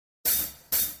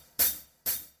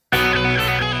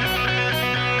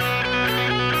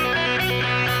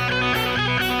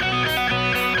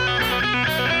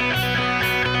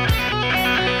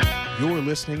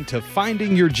listening to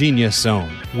Finding Your Genius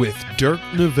Zone with Dirk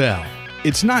Nevelle.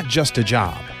 It's not just a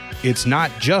job. It's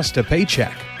not just a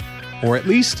paycheck. Or at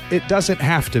least it doesn't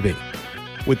have to be.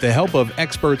 With the help of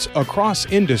experts across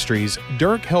industries,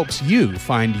 Dirk helps you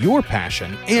find your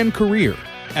passion and career,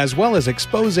 as well as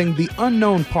exposing the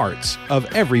unknown parts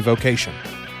of every vocation.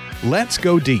 Let's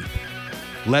go deep.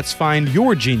 Let's find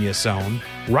your genius zone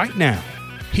right now.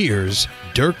 Here's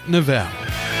Dirk Nevelle.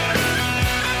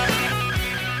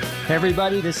 Hey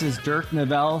everybody, this is Dirk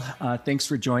Nevelle. Thanks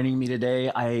for joining me today.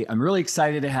 I'm really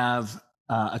excited to have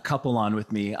a couple on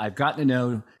with me. I've gotten to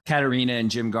know Katerina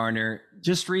and Jim Garner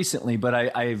just recently, but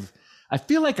I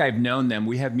feel like I've known them.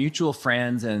 We have mutual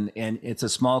friends, and it's a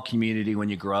small community when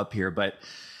you grow up here. But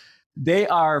they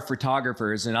are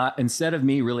photographers, and instead of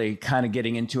me really kind of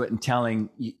getting into it and telling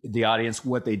the audience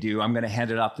what they do, I'm going to hand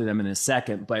it off to them in a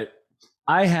second. But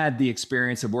I had the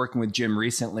experience of working with Jim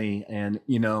recently, and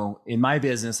in my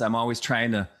business, I'm always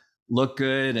trying to look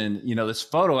good. And this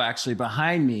photo actually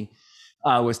behind me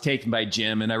was taken by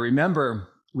Jim, and I remember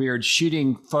we were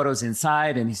shooting photos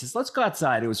inside, and he says, "Let's go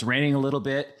outside." It was raining a little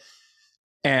bit,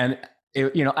 and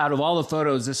out of all the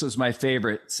photos, this was my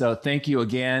favorite. So thank you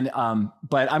again.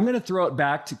 But I'm going to throw it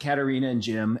back to Katerina and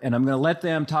Jim, and I'm going to let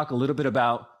them talk a little bit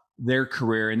about their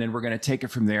career, and then we're going to take it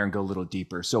from there and go a little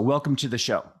deeper. So welcome to the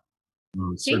show.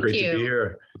 It's so great to be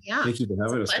here. Yeah, thank you for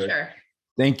having us. Pleasure.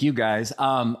 Thank you, guys.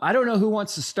 I don't know who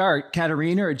wants to start,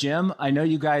 Katerina or Jim. I know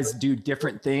you guys do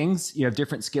different things. You have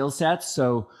different skill sets.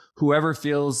 So whoever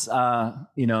feels,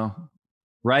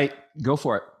 right, go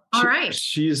for it. All right.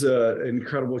 She's an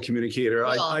incredible communicator.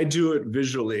 Cool. I do it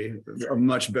visually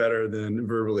much better than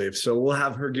verbally. So we'll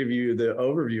have her give you the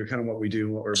overview of kind of what we do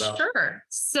and what we're about. Sure.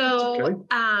 So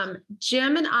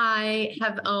Jim and I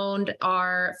have owned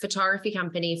our photography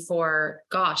company for,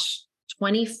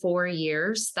 24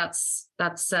 years. That's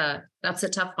a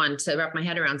tough one to wrap my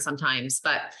head around sometimes,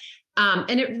 but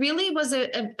and it really was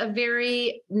a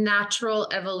very natural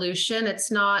evolution. It's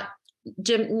not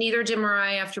neither Jim or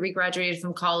I, after we graduated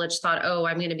from college, thought, oh,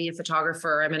 I'm going to be a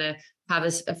photographer. I'm going to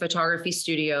have a photography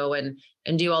studio and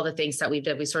do all the things that we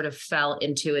did. We sort of fell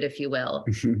into it, if you will.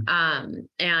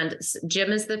 And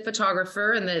Jim is the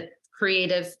photographer and the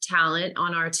creative talent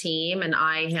on our team, and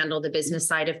I handle the business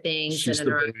side of things. She's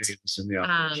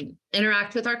and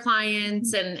interact with our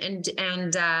clients and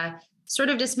sort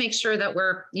of just make sure that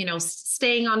we're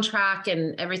staying on track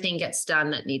and everything gets done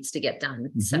that needs to get done.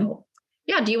 Mm-hmm. So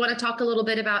yeah, do you want to talk a little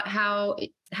bit about how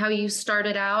you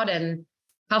started out and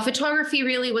how photography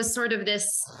really was sort of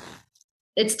this?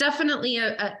 It's definitely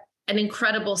an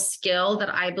incredible skill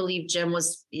that I believe Jim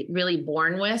was really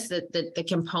born with, the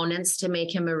components to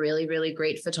make him a really, really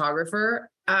great photographer.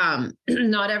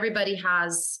 Not everybody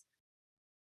has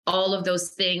all of those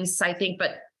things, I think,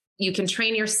 but you can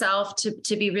train yourself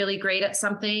to be really great at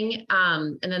something.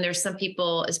 And then there's some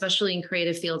people, especially in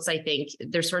creative fields, I think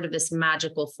there's sort of this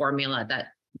magical formula that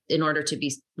in order to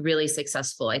be really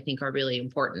successful, I think are really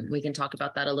important. We can talk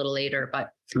about that a little later,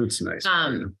 but that's nice.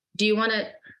 Do you want to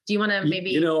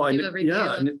maybe do a review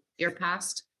of your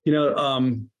past?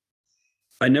 I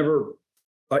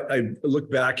look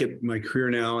back at my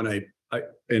career now, and I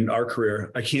in our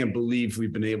career, I can't believe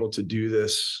we've been able to do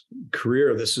this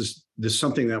career. This is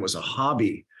something that was a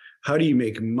hobby. How do you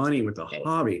make money with a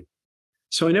hobby?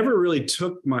 So I never really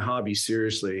took my hobby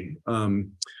seriously.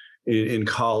 In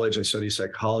college, I studied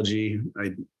psychology.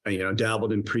 I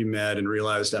dabbled in pre-med and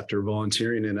realized after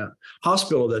volunteering in a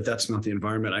hospital that that's not the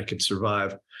environment I could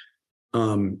survive.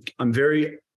 I'm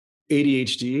very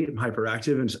ADHD, I'm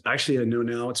hyperactive, and actually I know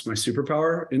now it's my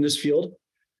superpower in this field.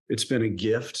 It's been a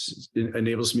gift. It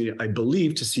enables me, I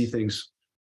believe, to see things,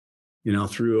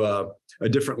 through a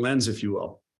different lens, if you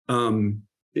will.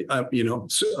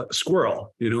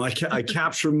 Squirrel. I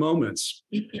capture moments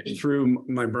through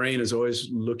my brain is always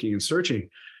looking and searching.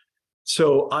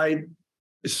 So I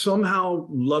somehow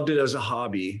loved it as a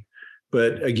hobby,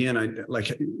 but again,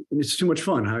 it's too much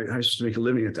fun. I used to make a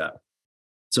living at that.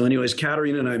 So, anyways,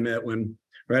 Katerina and I met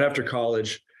right after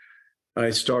college.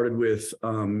 I started with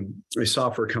a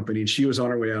software company, and she was on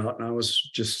her way out, and I was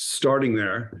just starting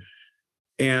there.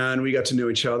 And we got to know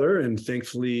each other, and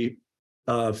thankfully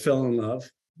fell in love,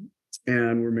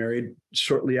 and were married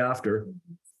shortly after.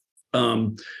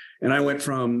 And I went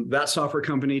from that software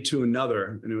company to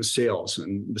another, and it was sales.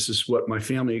 And this is what my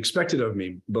family expected of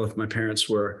me. Both my parents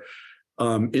were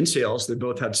in sales. They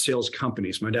both had sales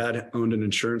companies. My dad owned an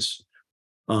insurance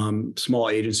small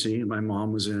agency, and my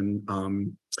mom was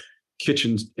in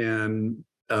kitchens and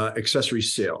accessory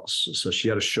sales. So she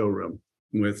had a showroom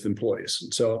with employees.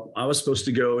 And so I was supposed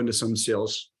to go into some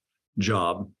sales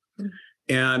job.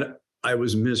 And I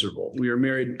was miserable. We were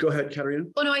married. Go ahead, Katerina.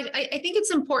 Oh, no, I think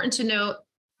it's important to note,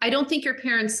 I don't think your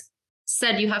parents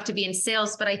said you have to be in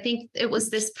sales, but I think it was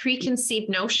this preconceived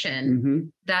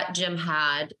notion that Jim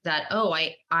had that, oh,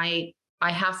 I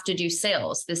have to do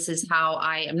sales. This is how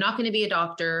I am not going to be a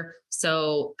doctor.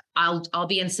 So I'll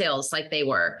be in sales like they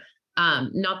were.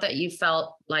 Not that you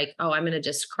felt like, oh, I'm going to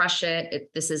just crush it.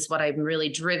 This is what I'm really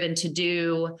driven to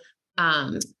do.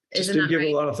 Just didn't give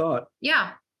a lot of thought.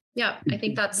 Yeah. Yeah. I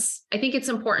think it's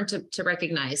important to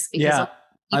recognize, because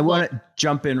I want to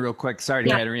jump in real quick. Sorry,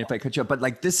 Katerina, if I cut you up, but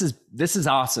like, this is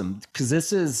awesome,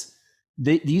 because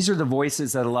these are the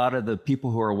voices that a lot of the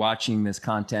people who are watching this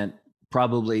content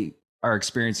probably are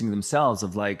experiencing themselves,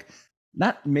 of like,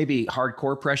 not maybe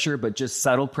hardcore pressure, but just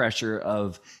subtle pressure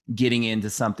of getting into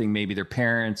something maybe their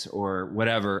parents or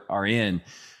whatever are in.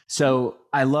 So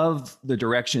I love the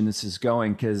direction this is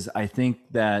going, because I think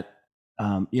that,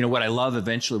 what I love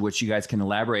eventually, which you guys can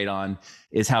elaborate on,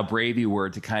 is how brave you were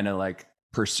to kind of like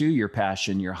pursue your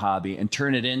passion, your hobby, and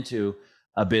turn it into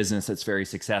a business that's very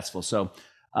successful. So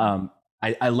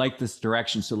I like this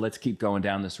direction. So let's keep going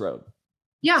down this road.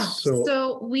 Yeah.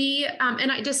 So we,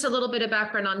 and just a little bit of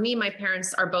background on me. My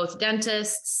parents are both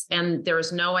dentists, and there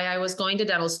was no way I was going to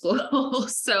dental school.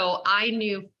 So I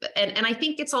knew, and I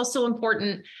think it's also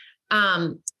important.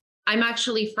 I'm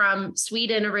actually from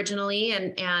Sweden originally,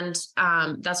 and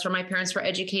that's where my parents were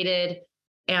educated.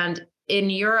 And in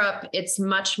Europe, it's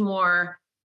much more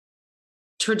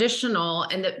traditional,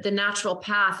 and the natural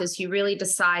path is you really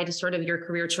decide sort of your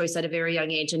career choice at a very young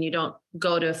age, and you don't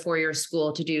go to a 4-year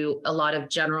school to do a lot of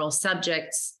general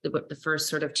subjects. The first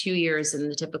sort of 2 years in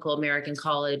the typical American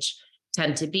college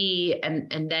tend to be,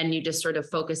 and then you just sort of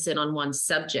focus in on one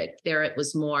subject. There it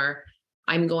was more,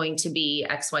 I'm going to be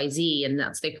XYZ, and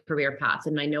that's the career path.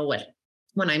 And I know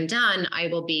when I'm done, I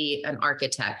will be an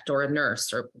architect or a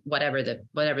nurse or whatever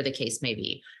the case may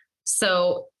be.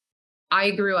 So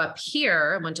I grew up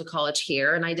here, went to college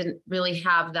here, and I didn't really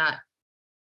have that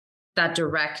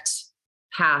direct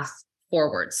path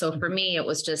forward. So for me, it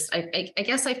was just, I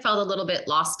guess I felt a little bit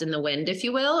lost in the wind, if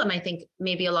you will. And I think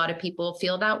maybe a lot of people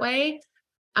feel that way.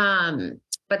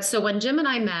 But so when Jim and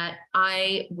I met,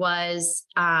 I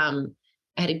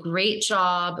had a great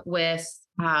job with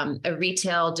a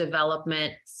retail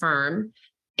development firm,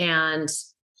 and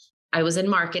I was in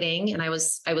marketing, and I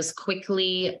was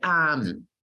quickly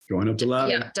going up the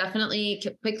ladder. Yeah, definitely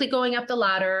quickly going up the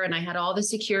ladder. And I had all the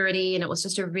security, and it was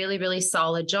just a really, really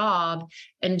solid job.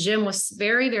 And Jim was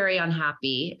very, very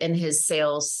unhappy in his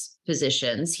sales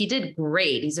positions. He did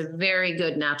great. He's a very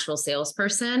good natural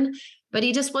salesperson, but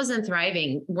he just wasn't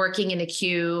thriving working in a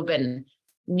cube and,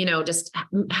 just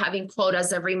having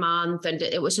quotas every month. And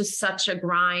it was just such a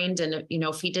grind. And,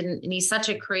 and he's such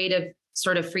a creative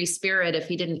sort of free spirit. If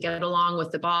he didn't get along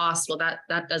with the boss, well,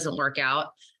 that doesn't work out.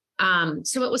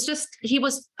 So it was just, he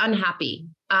was unhappy.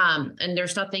 And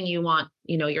there's nothing you want,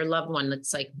 your loved one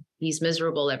that's like, he's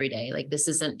miserable every day. Like, this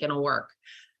isn't going to work.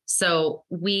 So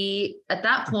at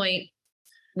that point,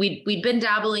 we'd been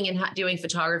dabbling in doing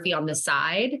photography on the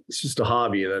side. It's just a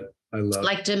hobby that I love.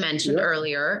 Like Jim mentioned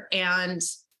earlier. And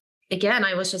again,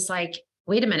 I was just like,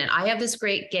 wait a minute, I have this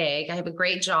great gig. I have a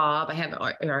great job. I have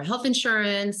our health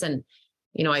insurance, and,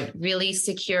 I'm really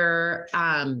secure.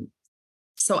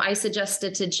 So I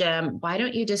suggested to Jim, why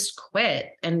don't you just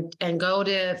quit and go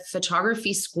to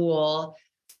photography school?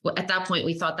 At that point,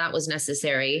 we thought that was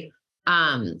necessary.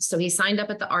 So he signed up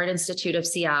at the Art Institute of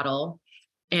Seattle,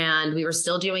 and we were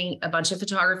still doing a bunch of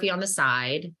photography on the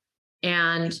side.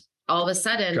 And all of a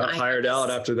sudden, got hired out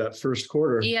after that first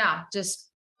quarter. Yeah, just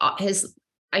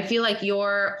I feel like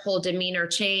your whole demeanor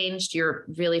changed. You're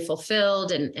really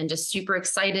fulfilled and just super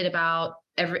excited about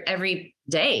every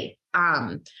day.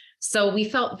 So we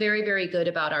felt very, very good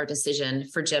about our decision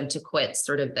for Jim to quit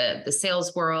sort of the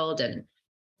sales world and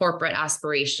corporate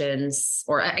aspirations,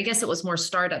 or I guess it was more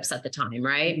startups at the time,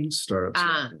 right? Startups.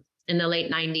 In the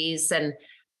late 90s. And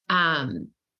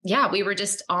we were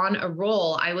just on a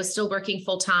roll. I was still working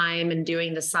full time and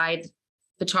doing the side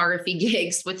photography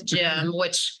gigs with Jim,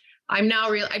 which I'm now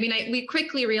we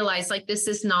quickly realized, like, this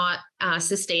is not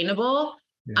sustainable.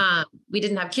 Yeah. We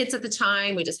didn't have kids at the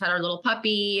time. We just had our little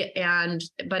puppy,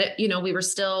 but we were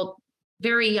still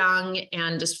very young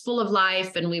and just full of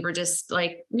life. And we were just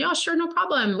like, no, sure. No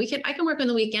problem. I can work on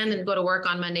the weekend and go to work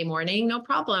on Monday morning. No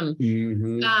problem.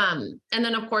 Mm-hmm. And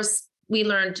then of course we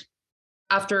learned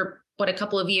after a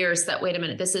couple of years that, wait a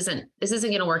minute, this isn't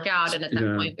going to work out. And at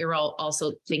that point we were all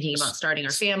also thinking about starting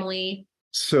our family.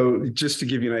 So just to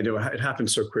give you an idea, it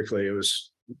happened so quickly. It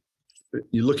was,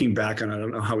 you're looking back on, I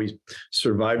don't know how we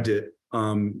survived it.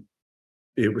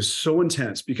 it was so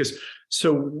intense because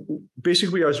so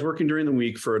basically I was working during the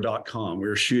week for a .com. We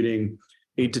were shooting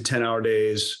 8 to 10 hour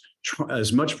days,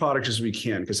 as much product as we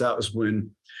can, because that was when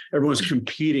everyone was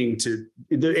competing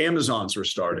the Amazons were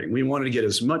starting. We wanted to get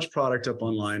as much product up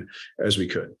online as we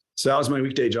could. So that was my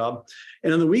weekday job.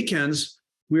 And on the weekends,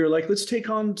 we were like, let's take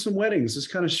on some weddings. Let's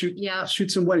kind of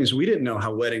shoot some weddings. We didn't know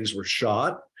how weddings were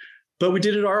shot, but we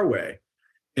did it our way.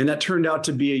 And that turned out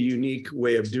to be a unique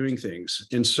way of doing things.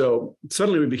 And so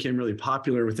suddenly we became really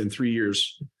popular. Within 3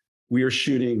 years, we were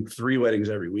shooting 3 weddings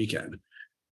every weekend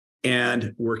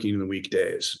and working in the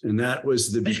weekdays. And that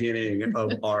was the beginning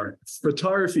of our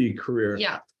photography career.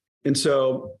 Yeah. And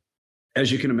so,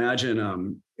 as you can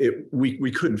imagine,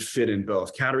 we couldn't fit in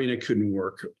both. Katerina couldn't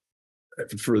work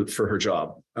for her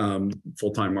job,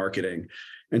 full-time marketing.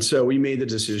 And so we made the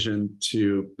decision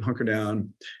to hunker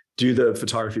down, do the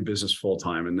photography business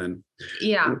full-time. And then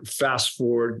fast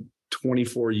forward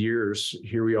 24 years,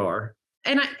 here we are.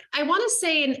 And I want to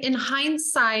say in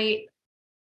hindsight,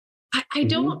 I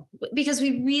don't, because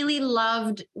we really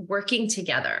loved working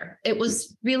together. It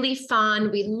was really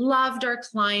fun. We loved our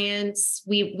clients.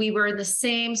 We were in the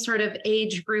same sort of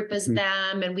age group as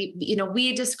them. And we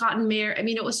had just gotten married. I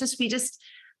mean, it was just, we just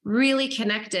really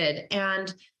connected.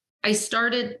 And I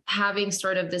started having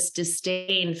sort of this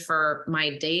disdain for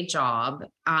my day job,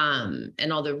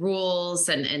 and all the rules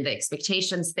and the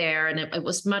expectations there. And it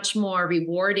was much more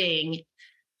rewarding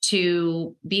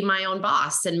to be my own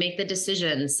boss and make the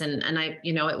decisions. And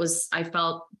I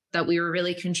felt that we were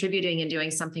really contributing and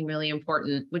doing something really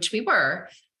important, which we were.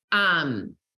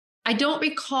 I don't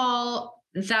recall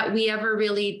that we ever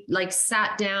really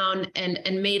sat down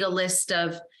and made a list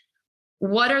of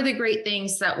what are the great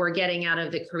things that we're getting out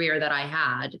of the career that I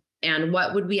had, and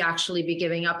what would we actually be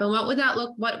giving up, and what would that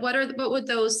look, what would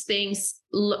those things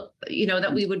look,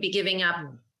 that we would be giving up?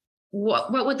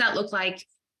 What would that look like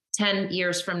 10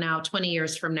 years from now, 20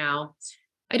 years from now?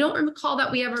 I don't recall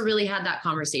that we ever really had that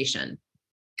conversation.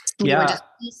 We were just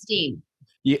steam.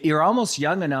 You're almost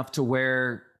young enough to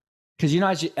where,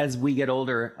 because as we get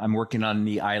older, I'm working on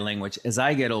the I language. As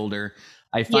I get older,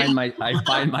 I find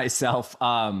myself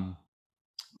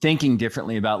thinking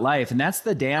differently about life. And that's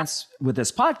the dance with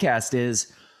this podcast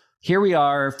is, here we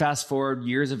are, fast forward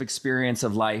years of experience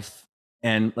of life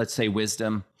and let's say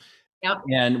wisdom. Yep.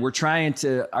 And we're trying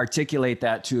to articulate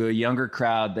that to a younger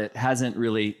crowd that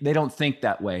they don't think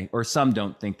that way, or some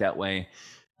don't think that way.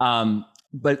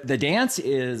 But the dance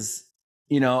is,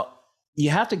 you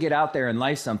have to get out there in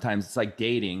life sometimes. It's like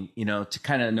dating, to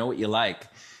kind of know what you like.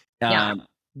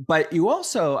 But you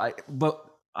also, but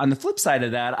on the flip side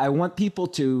of that, I want people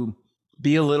to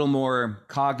be a little more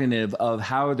cognitive of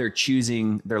how they're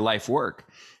choosing their life work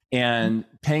and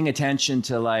paying attention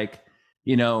to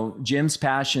Jim's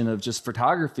passion of just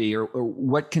photography, or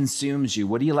what consumes you.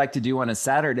 What do you like to do on a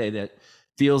Saturday that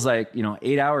feels like,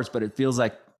 8 hours, but it feels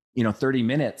like, 30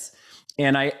 minutes.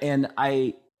 And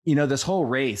I, this whole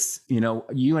race,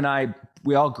 you and I,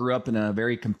 we all grew up in a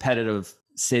very competitive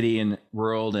city and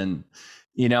world. And,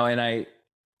 and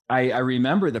I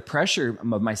remember the pressure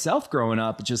of myself growing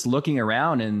up, just looking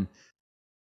around, and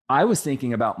I was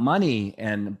thinking about money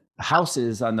and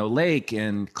houses on the lake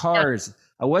and cars. Yeah.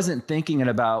 I wasn't thinking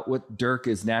about what Dirk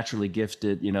is naturally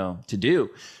gifted, to do.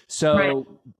 So, right.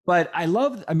 But I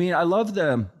love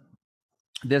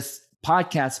this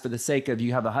podcast for the sake of,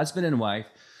 you have a husband and wife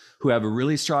who have a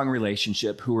really strong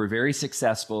relationship, who were very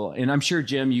successful. And I'm sure,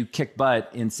 Jim, you kicked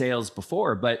butt in sales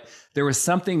before, but there was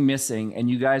something missing, and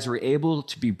you guys were able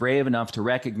to be brave enough to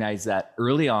recognize that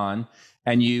early on.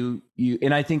 And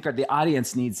and I think the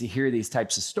audience needs to hear these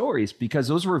types of stories, because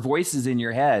those were voices in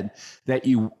your head that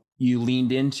you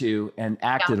leaned into and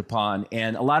acted upon.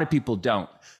 And a lot of people don't.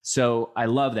 So I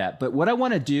love that. But what I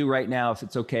want to do right now, if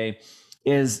it's okay,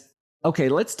 is,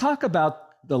 let's talk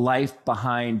about the life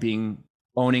behind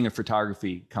owning a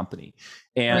photography company.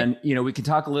 And, right. We can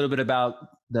talk a little bit about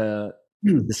the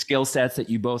skill sets that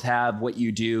you both have, what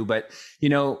you do, but,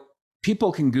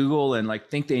 people can Google and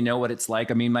think they know what it's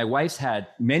like. I mean, my wife's had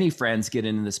many friends get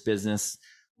into this business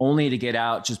only to get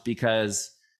out, just because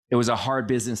it was a hard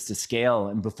business to scale.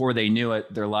 And before they knew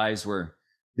it, their lives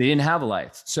they didn't have a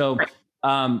life. So,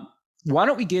 why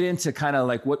don't we get into kind of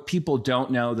what people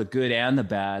don't know, the good and the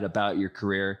bad about your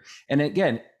career? And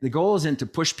again, the goal isn't to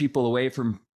push people away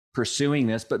from pursuing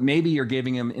this, but maybe you're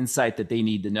giving them insight that they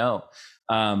need to know.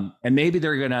 And maybe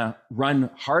they're going to run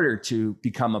harder to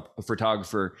become a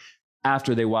photographer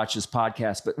after they watch this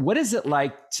podcast. But what is it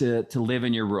like to live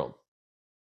in your world?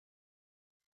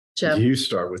 Jim. You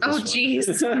start with this. Oh, geez.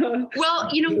 Well,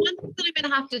 one thing that I'm going to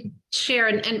have to share,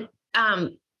 and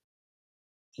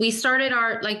we started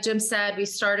like Jim said, we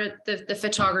started the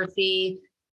photography.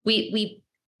 We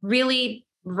really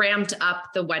ramped up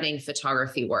the wedding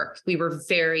photography work. We were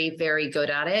very, very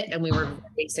good at it, and we were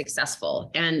very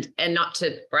successful. And not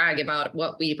to brag about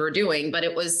what we were doing, but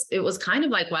it was kind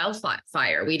of like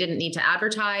wildfire. We didn't need to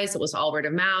advertise. It was all word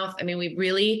of mouth. I mean, we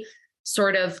really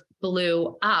sort of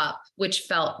blew up, which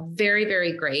felt very,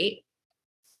 very great.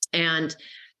 And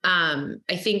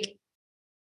I think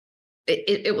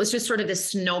it was just sort of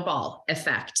this snowball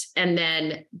effect. And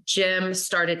then Jim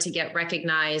started to get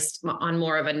recognized on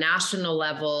more of a national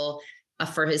level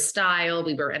for his style.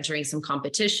 We were entering some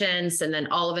competitions. And then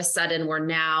all of a sudden we're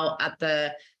now at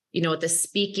the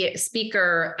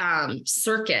speaker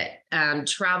circuit,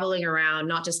 traveling around,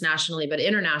 not just nationally, but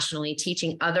internationally,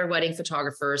 teaching other wedding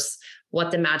photographers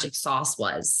what the magic sauce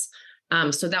was.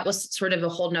 So that was sort of a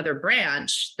whole nother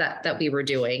branch that we were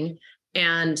doing.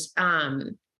 And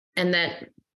then,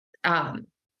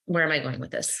 where am I going with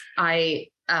this?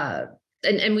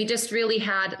 And we just really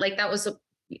had, like, that was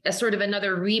a sort of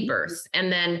another rebirth, and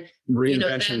then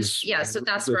reinventions. So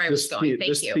that's where I was going. Thank you.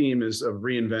 This theme is of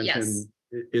reinvention.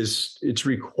 Yes. It's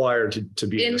required to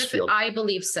be in this field. I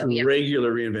believe so. Yeah.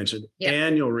 Regular reinvention,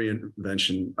 annual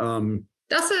reinvention.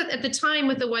 That's at the time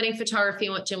with the wedding photography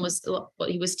and what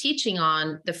he was teaching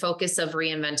on, the focus of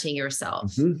reinventing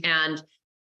yourself. Mm-hmm. And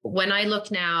when I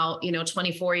look now,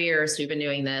 24 years we've been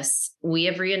doing this, we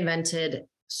have reinvented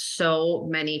so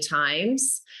many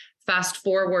times. Fast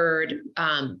forward,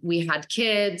 we had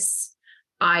kids.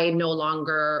 I no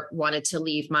longer wanted to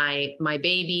leave my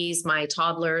babies, my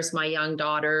toddlers, my young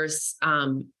daughters,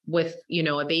 with, a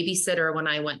babysitter when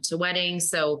I went to weddings.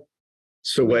 So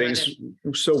weddings,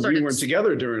 we weren't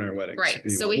together during our weddings, right?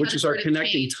 Anyway, so which is our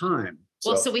connecting time.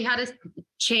 So we had to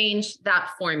change that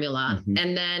formula. Mm-hmm.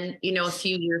 And then, a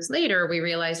few years later, we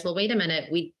realized, well, wait a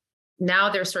minute,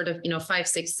 now they're sort of, 5,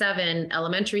 6, 7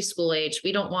 elementary school age.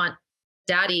 We don't want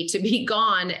daddy to be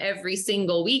gone every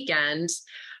single weekend.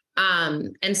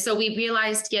 And so we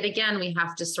realized yet again, we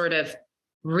have to sort of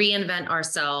reinvent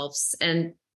ourselves.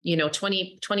 And,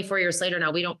 24 years later now,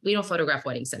 we don't photograph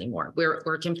weddings anymore.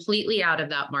 We're completely out of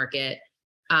that market.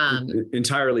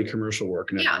 Entirely commercial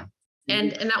work now. Yeah.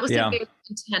 And that was a very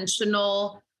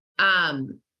intentional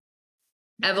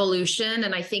evolution.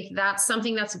 And I think that's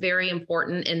something that's very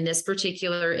important in this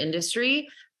particular industry.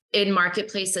 In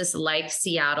marketplaces like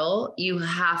Seattle, you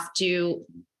have to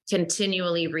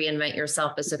continually reinvent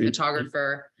yourself as a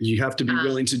photographer. You have to be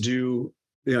willing to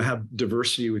have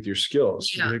diversity with your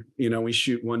skills. Yeah. We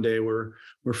shoot one day, we're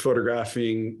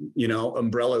photographing,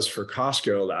 umbrellas for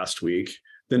Costco last week.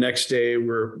 The next day,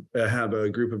 have a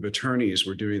group of attorneys.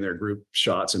 We're doing their group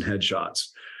shots and headshots.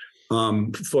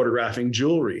 Photographing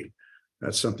jewelry.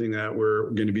 That's something that we're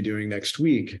going to be doing next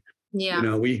week. Yeah.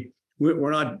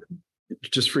 We're not,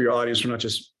 just for your audience, we're not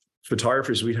just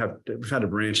photographers. We've had to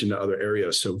branch into other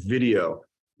areas. So video,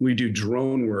 we do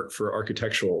drone work for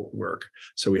architectural work.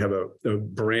 So we have a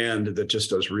brand that just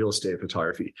does real estate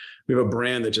photography. We have a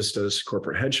brand that just does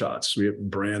corporate headshots. We have a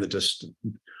brand that just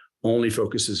only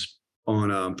focuses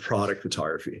on product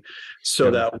photography,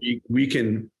 so that we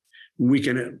can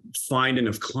find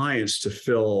enough clients to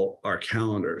fill our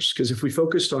calendars. Because if we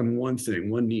focused on one thing,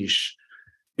 one niche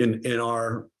in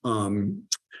our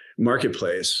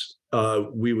marketplace,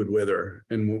 we would wither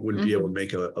and wouldn't be able to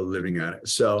make a living at it.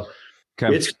 So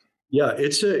it's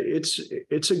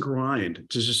a grind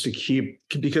to keep,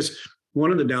 because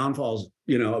one of the downfalls,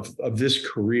 of this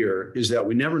career is that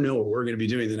we never know what we're going to be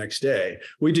doing the next day.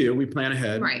 We plan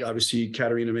ahead. Right. Obviously,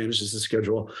 Katerina manages the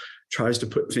schedule, tries to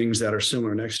put things that are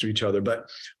similar next to each other. But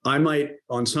I might,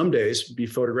 on some days, be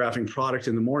photographing product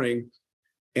in the morning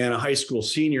and a high school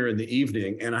senior in the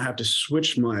evening, and I have to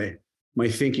switch my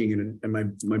thinking and my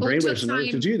brainwaves in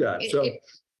order to do that.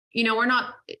 We're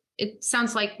not. It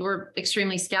sounds like we're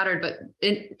extremely scattered, but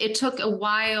it took a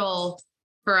while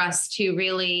for us to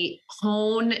really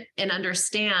hone and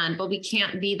understand, but we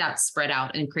can't be that spread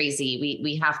out and crazy.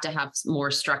 We have to have more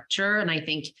structure. And I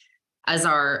think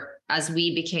as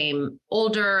we became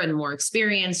older and more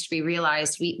experienced, we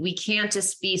realized we can't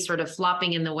just be sort of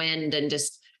flopping in the wind and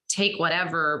just take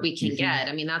whatever we can get.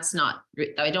 I mean,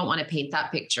 I don't want to paint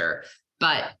that picture,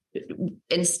 but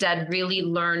instead really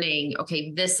learning,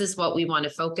 okay, this is what we want to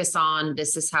focus on.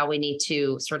 This is how we need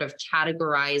to sort of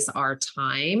categorize our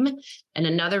time. And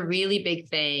another really big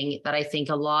thing that I think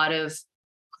a lot of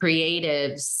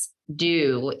creatives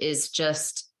do is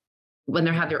just, when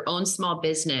they have their own small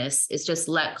business, is just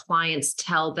let clients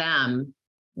tell them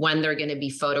when they're going to be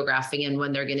photographing and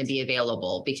when they're going to be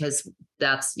available, because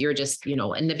you're just,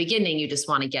 in the beginning, you just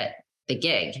want to get the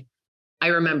gig. I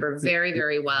remember very,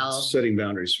 very well setting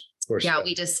boundaries. course. Yeah,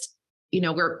 we just,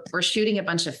 we're shooting a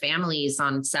bunch of families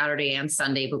on Saturday and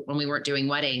Sunday, but when we weren't doing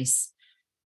weddings.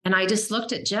 And I just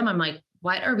looked at Jim. I'm like,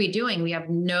 what are we doing? We have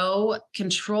no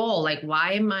control. Like,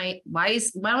 why am I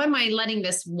letting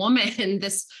this woman,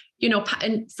 this,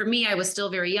 and for me, I was still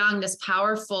very young, this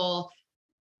powerful,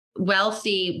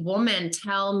 wealthy woman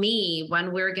tell me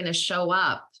when we're going to show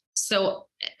up. So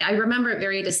I remember it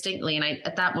very distinctly. And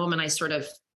at that moment, I sort of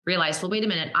realized, well, wait a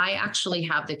minute, I actually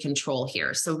have the control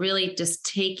here. So really just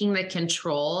taking the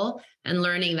control and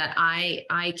learning that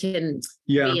I can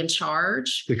be in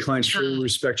charge. The clients will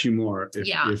respect you more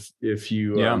if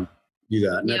you do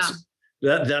that.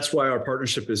 And that's why our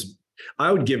partnership is,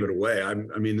 I would give it away. I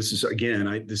mean, this is,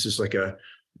 again, this is like a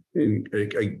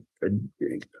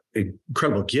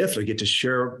incredible gift. I get to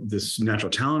share this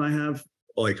natural talent I have.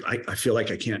 Like, I feel like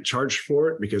I can't charge for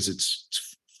it because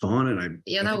it's fun. And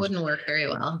that wouldn't work very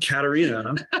well.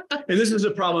 Katerina, and this is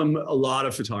a problem a lot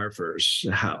of photographers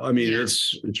have. I mean,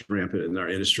 it's rampant in our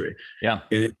industry. Yeah.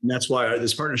 And that's why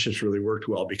this partnership's really worked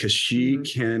well, because she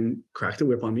can crack the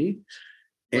whip on me.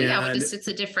 Well,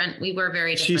 we were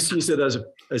very different. She sees it as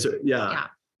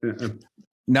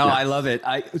No, I love it.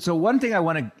 So one thing I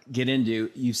want to get into,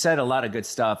 you've said a lot of good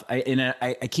stuff.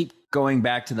 I keep going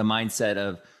back to the mindset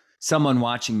of someone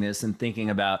watching this and thinking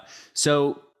about,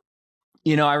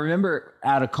 I remember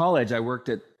out of college, I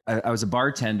was a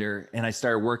bartender, and I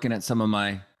started working at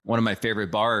one of my favorite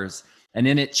bars, and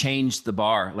then it changed the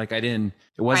bar. Like it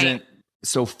wasn't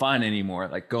so fun anymore.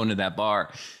 Like going to that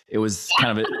bar, it was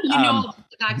kind of the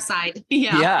backside.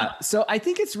 Yeah. Yeah. So I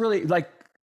think it's really like,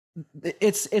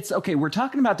 it's okay. We're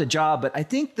talking about the job, but I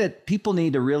think that people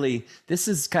need to really, this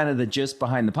is kind of the gist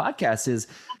behind the podcast, is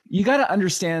you got to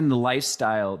understand the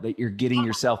lifestyle that you're getting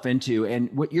yourself into.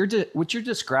 And what you're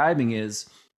describing is,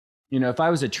 if I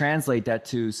was to translate that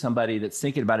to somebody that's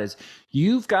thinking about it, is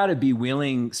you've got to be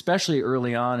willing, especially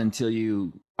early on until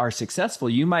you are successple.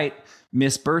 You might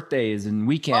miss birthdays and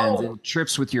weekends and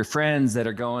trips with your friends that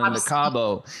are going to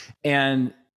Cabo.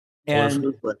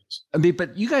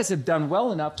 But you guys have done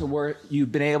well enough to where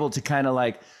you've been able to kind of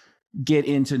like get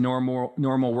into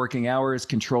normal working hours,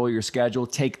 control your schedule,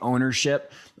 take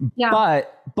ownership. Yeah.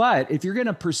 But if you're going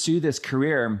to pursue this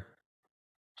career,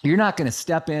 you're not going to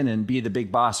step in and be the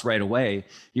big boss right away.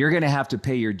 You're going to have to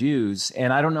pay your dues.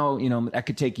 And I don't know, that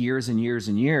could take years and years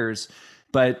and years.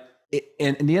 But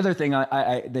and the other thing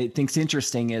I think's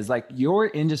interesting is like your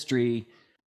industry,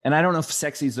 and I don't know if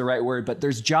sexy is the right word, but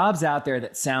there's jobs out there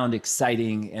that sound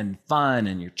exciting and fun,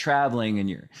 and you're traveling and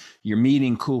you're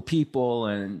meeting cool people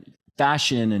and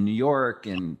fashion in New York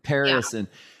and Paris.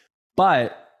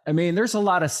 But I mean, there's a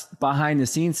lot of behind the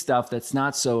scenes stuff that's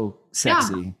not so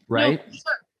sexy, right?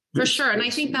 No, for sure. And I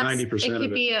think it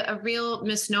could be a real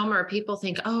misnomer. People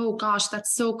think, oh gosh,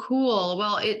 that's so cool.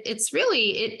 Well, it's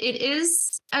really, it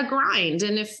is a grind.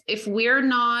 And if we're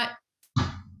not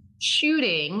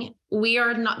shooting, we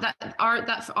are not,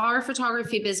 our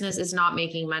photography business is not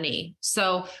making money.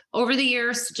 So over the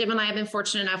years, Jim and I have been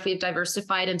fortunate enough, we've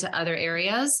diversified into other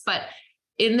areas, but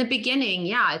in the beginning,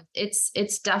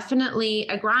 it's definitely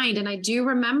a grind. And I do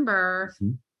remember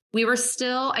we were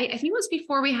still, I think it was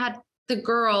before we had the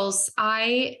girls,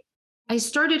 I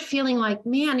started feeling like,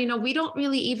 man, we don't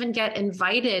really even get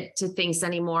invited to things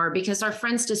anymore because our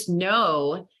friends just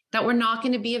know that we're not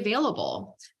going to be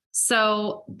available.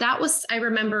 So that was, I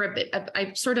remember a bit,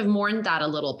 I sort of mourned that a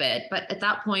little bit, but at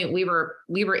that point we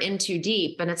were in too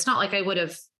deep, and it's not like I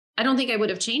don't think I would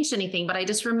have changed anything, but I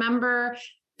just remember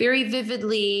very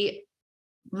vividly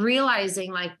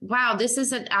realizing like, wow, this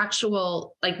is an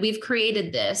actual, like we've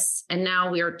created this and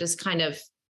now we're just kind of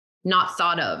not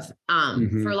thought of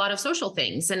for a lot of social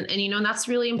things. And that's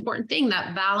really important thing,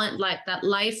 that balance, like that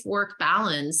life work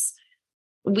balance.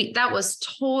 That was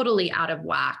totally out of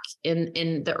whack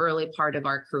in the early part of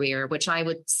our career, which I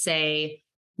would say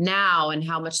now, and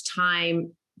how much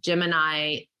time Jim and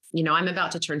I, I'm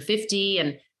about to turn 50,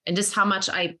 and just how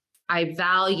much I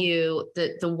value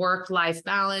the work-life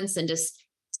balance and just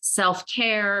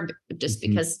self-care, just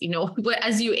because,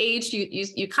 as you age,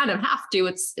 you kind of have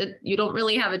to, you don't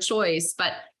really have a choice.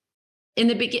 But in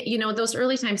the beginning, those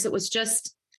early times, it was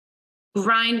just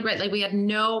grind. Like we had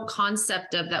no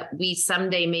concept of that we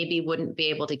someday maybe wouldn't be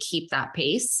able to keep that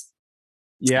pace.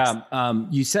 Yeah.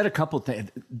 You said a couple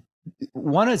things.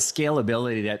 One is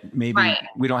scalability that maybe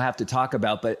we don't have to talk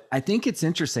about, but I think it's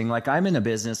interesting. Like I'm in a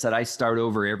business that I start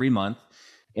over every month,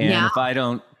 and if I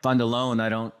don't fund a loan, I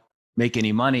don't make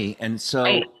any money. And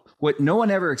so what no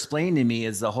one ever explained to me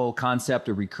is the whole concept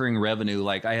of recurring revenue.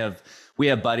 Like we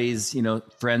have buddies,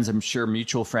 friends, I'm sure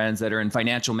mutual friends that are in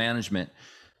financial management.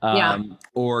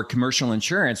 or commercial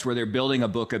insurance, where they're building a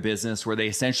book of business where they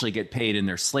essentially get paid in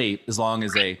their sleep as long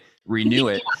as they renew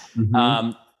it.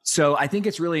 So I think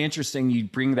it's really interesting you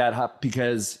bring that up,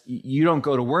 because you don't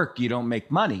go to work, you don't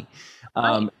make money.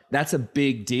 That's a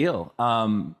big deal.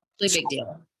 Really big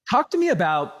deal. Talk to me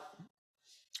about,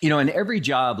 in every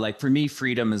job, like for me,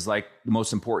 freedom is like the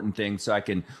most important thing. So I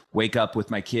can wake up with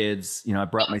my kids. I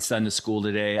brought my son to school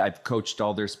today. I've coached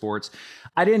all their sports.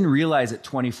 I didn't realize at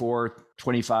 24,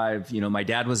 25, my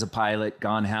dad was a pilot,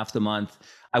 gone half the month.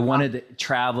 I wanted to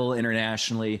travel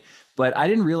internationally, but I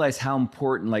didn't realize how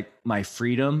important like my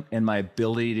freedom and my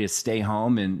ability to stay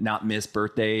home and not miss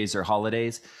birthdays or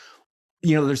holidays.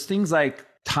 There's things like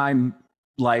time,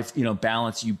 life,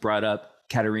 balance you brought up,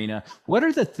 Katerina. What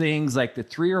are the things, like the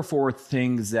 3 or 4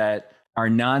 things that are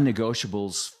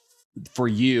non-negotiables for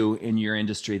you in your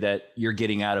industry that you're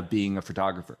getting out of being a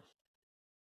photographer?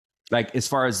 Like as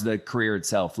far as the career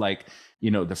itself, like,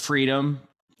 the freedom,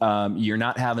 you're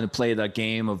not having to play the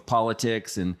game of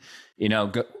politics and,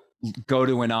 go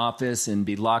to an office and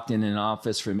be locked in an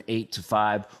office from 8 to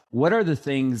 5. What are the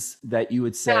things that you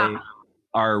would say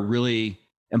are really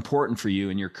important for you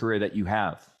in your career that you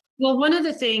have? Well, one of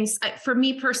the things for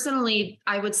me personally,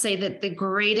 I would say that the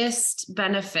greatest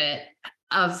benefit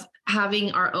of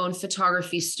having our own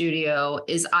photography studio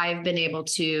is I've been able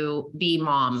to be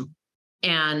mom,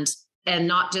 and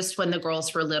not just when the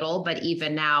girls were little, but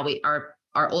even now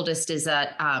our oldest is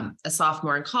a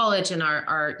sophomore in college and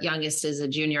our youngest is a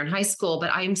junior in high school, but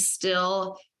I'm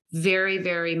still very,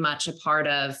 very much a part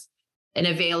of and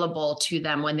available to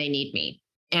them when they need me.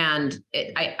 And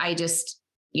I just,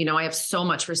 I have so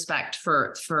much respect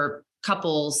for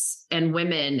couples and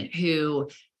women who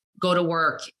go to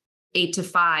work 8 to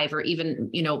 5 or even,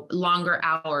 longer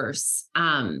hours.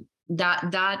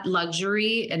 That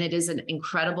luxury, and it is an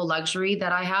incredible luxury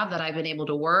that I have, that I've been able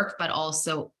to work, but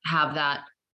also have that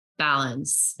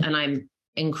balance. And I'm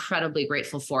incredibly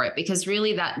grateful for it, because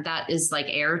really that is like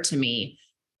air to me,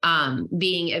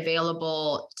 being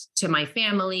available to my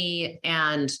family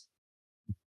and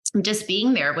just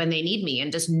being there when they need me, and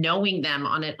just knowing them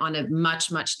on a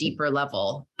much, much deeper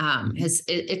level. It's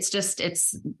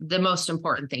the most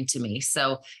important thing to me.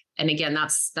 So, and again,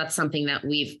 that's something that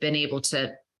we've been able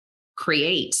to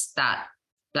create, that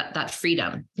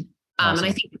freedom. Awesome. And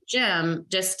I think Jim,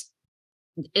 just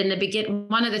in the beginning,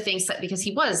 one of the things that, because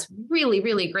he was really,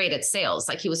 really great at sales,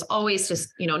 like he was always just,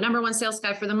 number 1 sales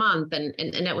guy for the month. And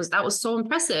that was so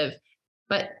impressive.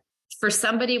 But for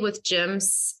somebody with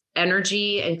Jim's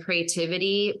energy and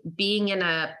creativity, being in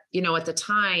at the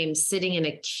time, sitting in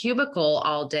a cubicle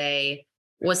all day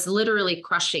was literally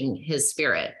crushing his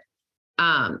spirit.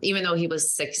 Even though he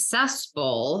was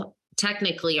successful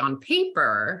technically on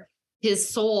paper, his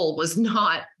soul was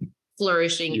not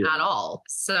flourishing at all.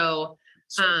 So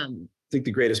I think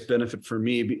the greatest benefit for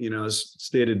me, as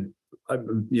stated,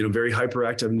 I'm, very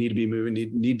hyperactive, need to be moving,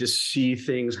 need to see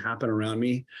things happen around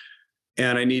me.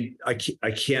 And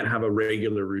I can't have a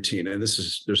regular routine. And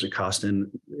there's a cost and,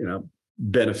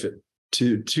 benefit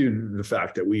to the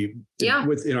fact that we,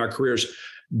 within our careers,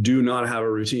 do not have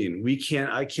a routine.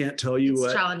 I can't tell you it's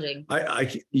what challenging.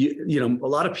 A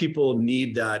lot of people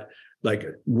need that like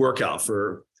workout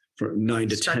for 9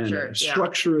 to 10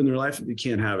 structure in their life. You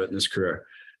can't have it in this career,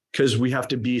 because we have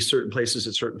to be certain places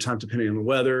at certain times, depending on the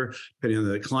weather, depending on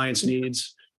the client's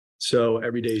needs. So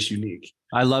every day is unique.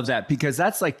 I love that, because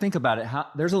that's like, think about it.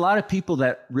 There's a lot of people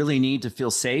that really need to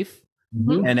feel safe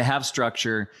and to have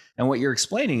structure. And what you're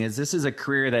explaining is this is a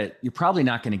career that you're probably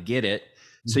not going to get it.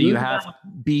 So you have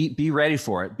be ready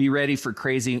for it. Be ready for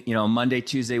crazy, Monday,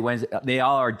 Tuesday, Wednesday. They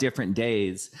all are different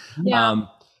days. Yeah.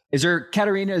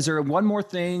 Katerina, is there one more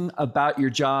thing about your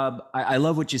job? I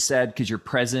love what you said, because you're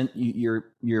present,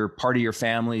 you're part of your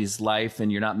family's life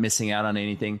and you're not missing out on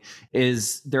anything.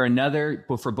 Is there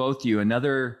for both you,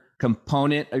 another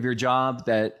component of your job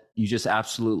that you just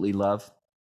absolutely love?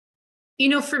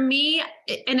 For me,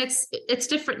 and it's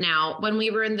different now. When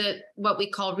we were in what we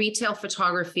call retail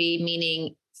photography,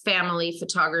 meaning family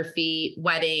photography,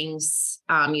 weddings,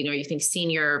 you think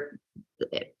senior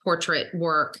portrait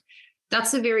work,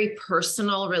 that's a very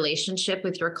personal relationship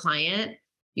with your client.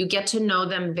 You get to know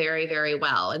them very, very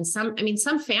well. And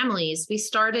some families, we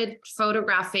started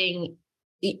photographing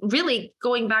really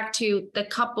going back to the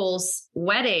couple's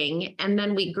wedding, and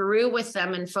then we grew with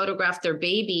them and photographed their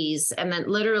babies, and then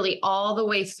literally all the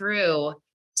way through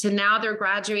to now they're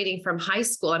graduating from high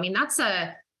school. That's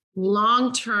a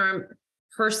long-term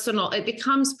personal, it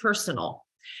becomes personal,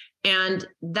 and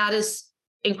that is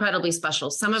incredibly special.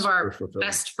 Some of our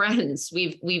best friends,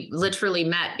 we've literally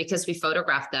met because we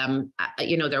photographed them,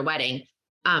 their wedding,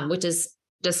 which is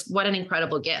just what an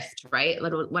incredible gift, right?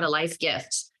 What a life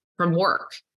gift from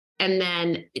work. And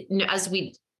then as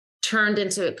we turned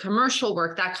into commercial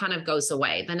work, that kind of goes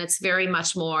away. Then it's very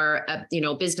much more,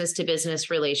 business to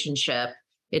business relationship.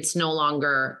 It's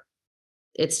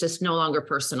just no longer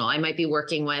personal. I might be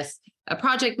working with a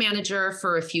project manager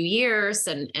for a few years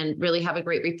and really have a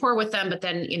great rapport with them, but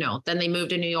then they move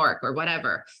to New York or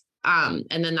whatever. And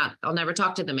then I'll never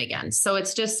talk to them again. So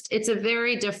it's a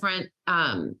very different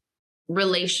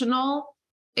relational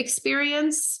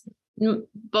experience.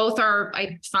 Both are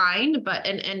fine, but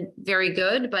and very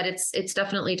good, but it's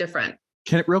definitely different.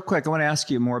 Real quick, I want to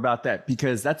ask you more about that,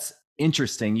 because that's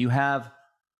interesting. You have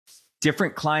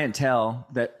different clientele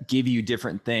that give you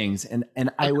different things, and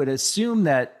I would assume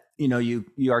that you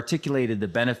articulated the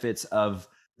benefits of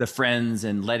the friends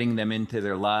and letting them into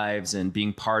their lives and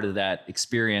being part of that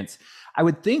experience. I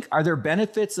would think, are there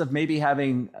benefits of maybe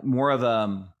having more of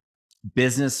a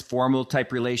business formal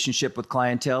type relationship with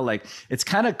clientele? Like, it's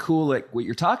kind of cool. Like what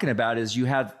you're talking about is you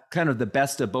have kind of the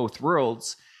best of both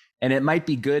worlds, and it might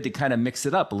be good to kind of mix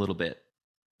it up a little bit.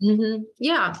 Mm-hmm.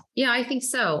 Yeah, I think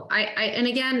so. And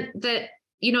again,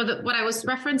 what I was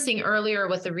referencing earlier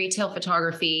with the retail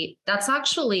photography, that's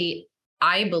actually,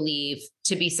 I believe,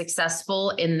 to be successful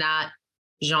in that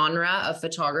genre of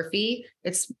photography,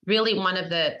 it's really one of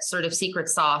the sort of secret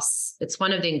sauce. It's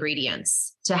one of the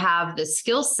ingredients to have the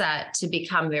skill set to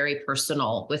become very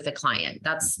personal with the client.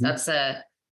 That's a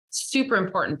super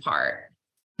important part.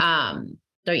 Don't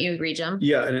you agree, Jim?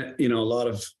 Yeah. And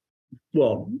if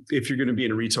you're going to be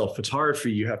in retail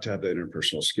photography, you have to have the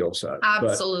interpersonal skill set.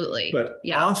 Absolutely. But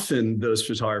often those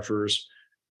photographers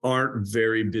aren't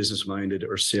very business minded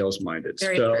or sales minded.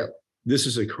 Very true. This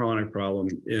is a chronic problem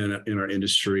in our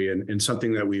industry, and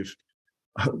something that we've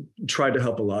tried to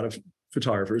help a lot of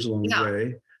photographers along the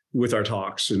way with our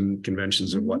talks and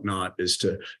conventions and whatnot, is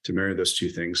to marry those two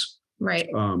things. Right.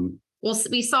 Well,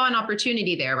 we saw an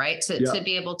opportunity there, right? To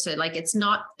be able to, it's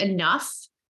not enough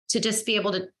to just be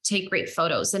able to take great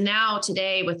photos. And now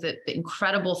today, with the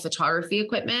incredible photography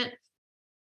equipment,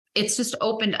 it's just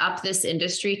opened up this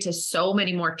industry to so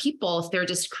many more people if they're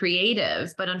just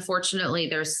creative. But unfortunately,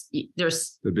 there's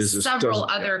several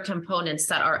other components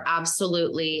that are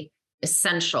absolutely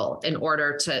essential in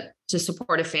order to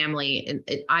support a family. And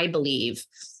I believe,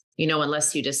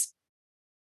 unless you just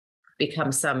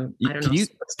become some, I don't know.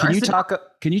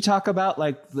 Can you talk about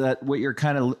what you're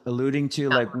kind of alluding to?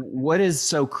 Like, what is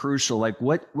so crucial? Like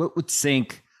what would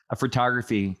sink a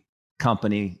photography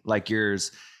company like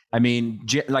yours? I mean,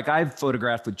 like I've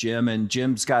photographed with Jim, and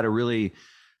Jim's got a really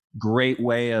great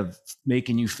way of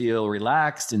making you feel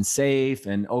relaxed and safe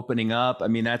and opening up. I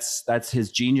mean, that's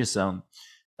his genius zone.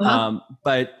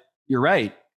 But you're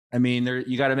right. I mean,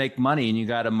 you got to make money, and you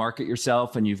got to market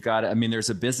yourself, and there's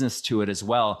a business to it as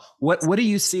well. What do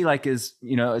you see is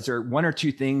there one or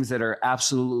two things that are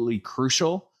absolutely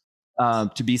crucial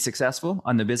to be successful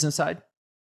on the business side?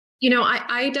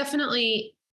 I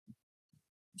definitely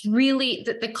really,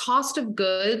 the cost of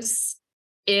goods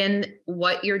in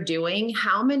what you're doing,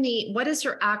 what is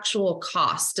your actual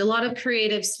cost? A lot of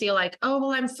creatives feel like, oh,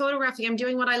 well, I'm photographing, I'm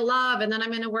doing what I love, and then I'm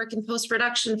going to work in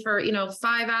post-production for,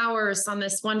 5 hours on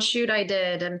this one shoot I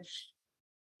did. And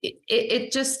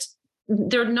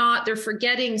they're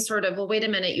forgetting sort of, well, wait a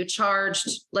minute, you charged,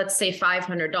 let's say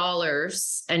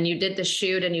 $500, and you did the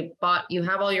shoot, and you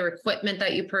have all your equipment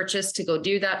that you purchased to go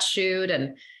do that shoot.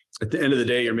 And at the end of the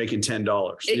day, you're making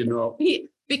 $10,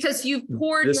 because you've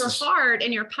poured your heart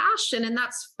and your passion, and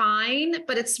that's fine,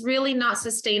 but it's really not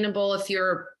sustainable if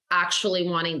you're actually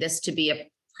wanting this to be a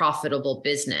profitable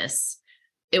business.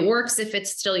 It works if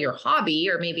it's still your hobby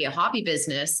or maybe a hobby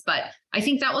business, but I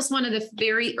think that was one of the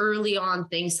very early on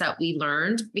things that we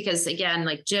learned, because again,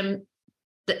 like Jim,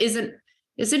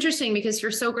 it's interesting because you're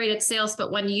so great at sales,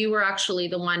 but when you were actually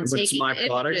the one taking my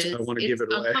product, I want to give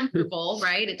it away. Uncomfortable,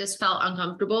 right? It just felt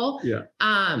uncomfortable. Yeah.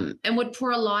 And would pour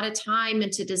a lot of time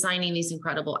into designing these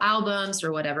incredible albums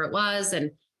or whatever it was. And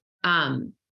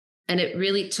it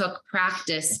really took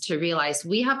practice to realize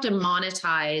we have to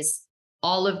monetize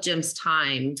all of Jim's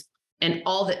time and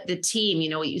all the team.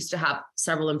 We used to have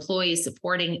several employees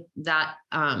supporting that.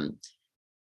 And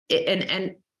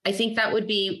I think that would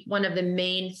be one of the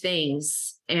main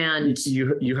things. And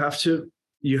you have to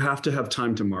have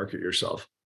time to market yourself.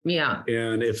 Yeah.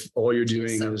 And if all you're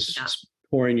doing is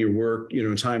pouring your work,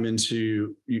 time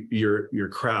into your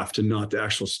craft and not the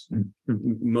actual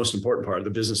most important part of the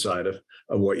business side of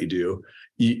what you do,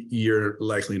 you're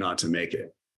likely not to make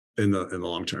it in the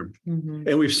long term. Mm-hmm.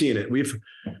 And we've seen it.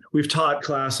 We've taught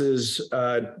classes,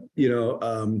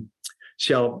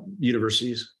 Shell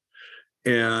universities,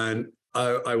 and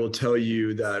I will tell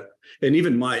you that, and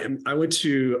even I went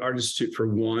to Art Institute for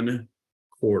 1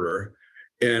 quarter,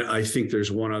 and I think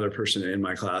there's one other person in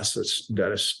my class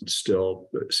that is still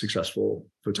a successful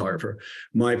photographer.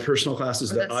 My personal classes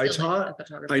that I taught,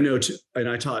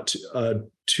 I taught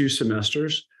 2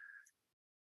 semesters.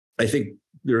 I think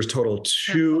there's total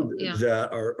 2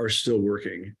 that are still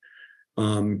working.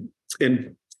 And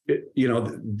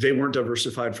they weren't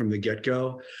diversified from the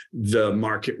get-go. The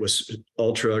market was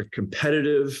ultra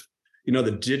competitive.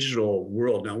 The digital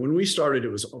world. Now, when we started, it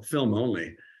was film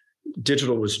only.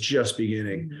 Digital was just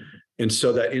beginning. Mm-hmm. And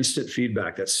so that instant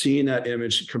feedback, that seeing that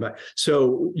image come back.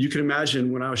 So you can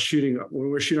imagine when we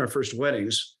were shooting our first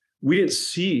weddings, we didn't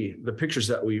see the pictures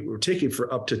that we were taking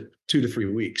for up to 2 to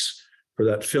 3 weeks for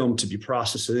that film to be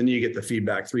processed. And then you get the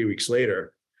feedback 3 weeks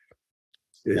later.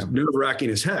 It's nerve-wracking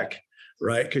as heck,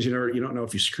 right? Because you don't know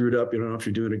if you screwed up, you don't know if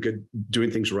you're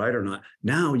doing things right or not.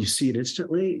 Now you see it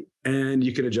instantly and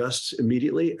you can adjust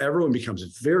immediately. Everyone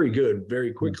becomes very good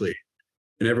very quickly.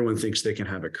 And everyone thinks they can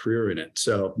have a career in it.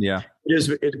 So it is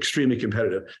extremely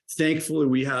competitive. Thankfully,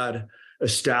 we had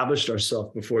established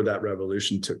ourselves before that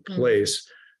revolution took place,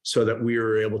 so that we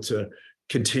were able to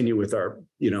continue with our,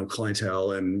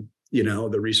 clientele and,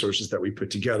 the resources that we put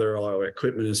together. All our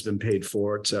equipment has been paid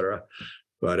for, et cetera.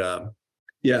 But I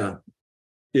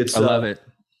love it.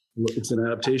 It's an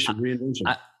adaptation,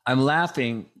 reinvention. I'm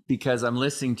laughing because I'm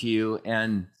listening to you,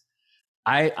 and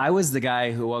I was the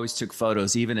guy who always took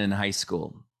photos, even in high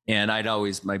school. And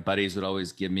my buddies would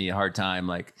always give me a hard time.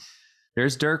 Like,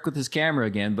 there's Dirk with his camera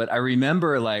again. But I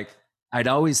remember I'd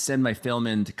always send my film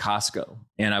into Costco,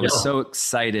 and I was so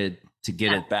excited to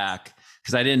get it back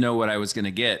because I didn't know what I was going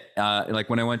to get.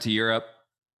 When I went to Europe,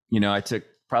 I took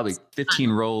probably 15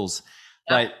 rolls,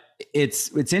 but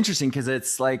it's interesting because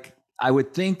it's like, I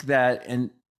would think that,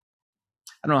 and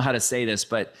I don't know how to say this,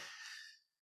 but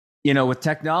with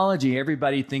technology,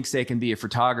 everybody thinks they can be a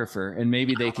photographer and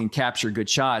maybe they can capture good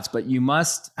shots, but you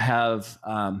must have,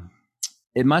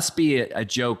 it must be a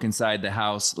joke inside the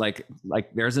house. Like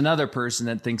there's another person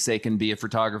that thinks they can be a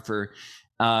photographer,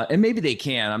 and maybe they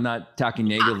can. I'm not talking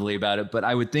negatively about it, but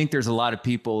I would think there's a lot of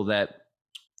people that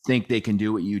think they can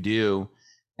do what you do.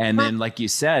 And then, like you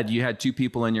said, you had 2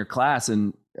 people in your class,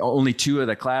 and only 2 of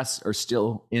the class are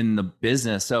still in the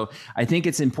business. So I think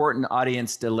it's important,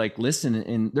 audience, to listen.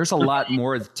 And there's a lot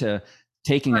more to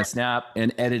taking a snap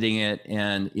and editing it.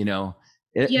 And,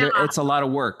 it's a lot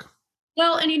of work.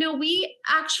 Well, and, we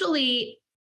actually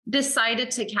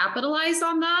decided to capitalize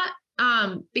on that.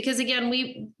 Because again,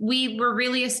 we were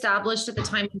really established at the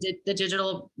time the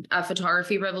digital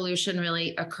photography revolution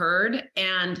really occurred.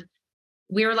 And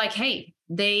we were like, hey,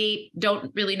 they don't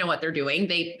really know what they're doing.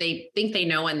 They think they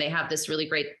know, and they have this really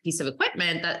great piece of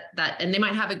equipment and they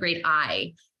might have a great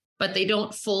eye, but they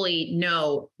don't fully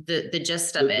know the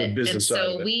gist of it. And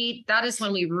so that is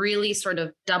when we really sort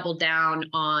of doubled down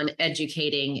on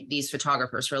educating these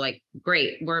photographers. We're like,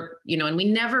 great, and we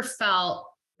never felt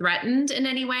threatened in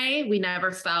any way. We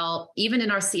never felt, even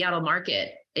in our Seattle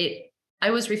market, I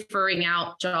was referring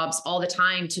out jobs all the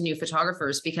time to new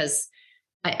photographers because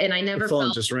I never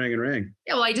felt just rang and rang.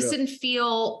 Yeah, well, I just didn't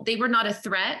feel they were not a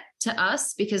threat to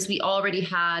us because we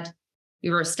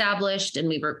were established, and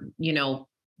we were,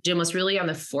 Jim was really on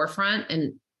the forefront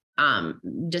and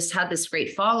just had this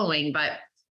great following, but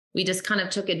we just kind of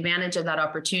took advantage of that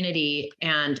opportunity.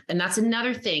 And that's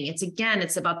another thing.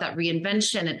 It's about that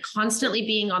reinvention and constantly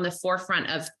being on the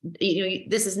forefront of,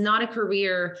 this is not a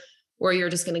career where you're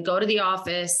just going to go to the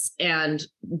office and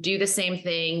do the same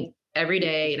thing every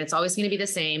day, and it's always going to be the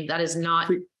same. That is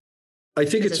not. I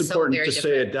think it's important to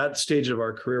say at that stage of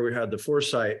our career, we had the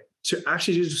foresight to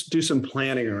actually just do some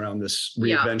planning around this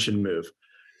reinvention move.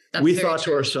 We thought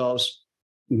to ourselves,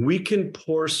 we can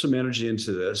pour some energy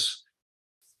into this,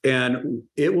 and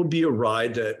it will be a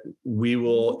ride that we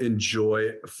will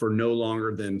enjoy for no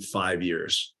longer than 5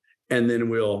 years. And then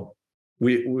we'll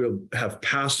have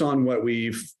passed on what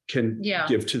we can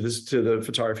give to the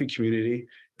photography community.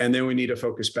 And then we need to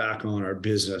focus back on our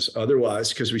business.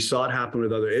 Otherwise, because we saw it happen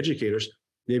with other educators,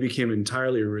 they became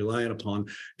entirely reliant upon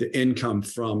the income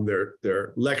from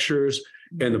their lectures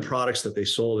and the products that they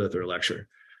sold at their lecture.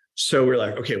 So we're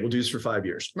like, okay, we'll do this for 5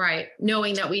 years. Right.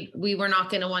 Knowing that we were not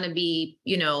going to want to be,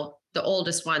 the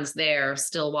oldest ones there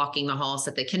still walking the halls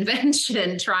at the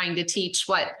convention, trying to teach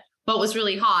what was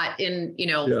really hot in,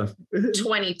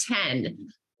 2010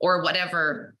 or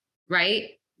whatever.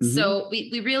 Right. Mm-hmm. So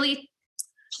we really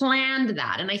planned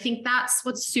that. And I think that's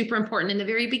what's super important. In the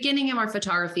very beginning of our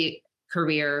photography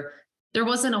career, there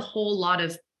wasn't a whole lot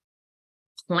of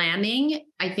planning.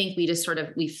 I think we just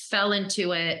we fell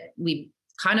into it. We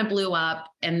kind of blew up.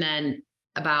 And then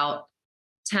about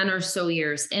 10 or so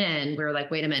years in, we were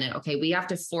like, wait a minute. Okay. We have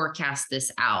to forecast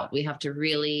this out. We have to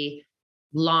really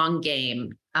long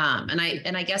game. And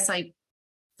I guess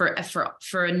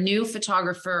for a new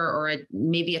photographer or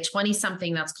maybe a 20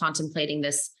 something that's contemplating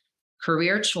this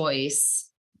career choice,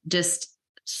 just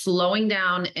slowing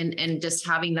down and just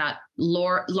having that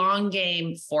long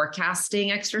game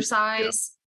forecasting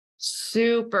exercise,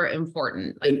 super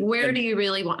important. Like, where do you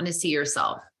really want to see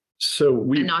yourself?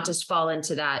 And not just fall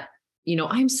into that,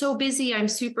 I'm so busy, I'm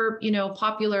super,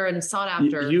 popular and sought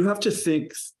after. You have to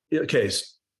think, you got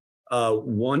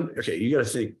to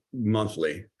think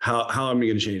monthly. How am I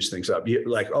going to change things up?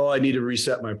 I need to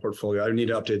reset my portfolio. I need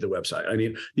to update the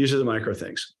website. These are the micro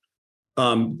things.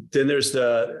 Then there's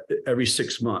every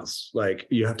 6 months,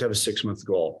 you have to have a 6-month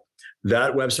goal.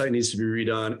 That website needs to be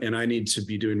redone, and I need to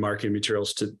be doing marketing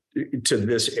materials to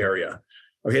this area.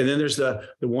 Okay. Then there's the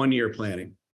 1 year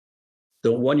planning.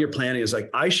 The 1 year planning is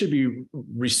I should be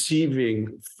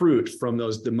receiving fruit from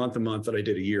the month to month that I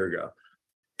did a year ago.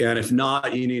 And if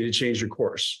not, you need to change your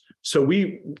course. So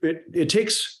it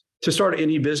takes to start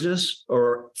any business,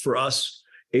 or for us,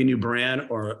 a new brand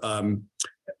or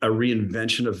a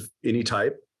reinvention of any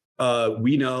type.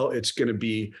 We know it's going to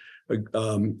be a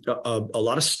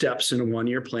lot of steps in a 1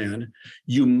 year plan.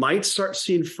 You might start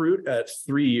seeing fruit at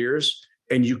 3 years,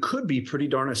 and you could be pretty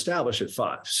darn established at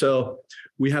 5. So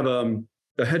we have a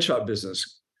headshot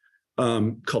business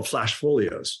called Flash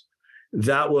Folios.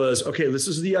 That was, okay, this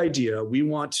is the idea. We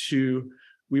want to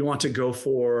go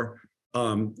for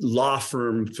law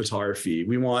firm photography.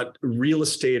 We want real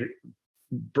estate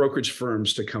brokerage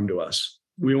firms to come to us.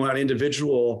 We want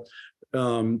individual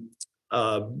real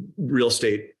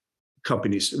estate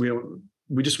companies.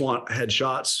 We just want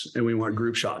headshots, and we want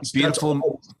group shots.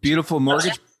 Beautiful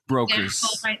mortgage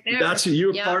brokers. Right there.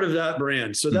 You're part of that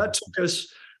brand. So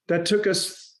that took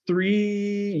us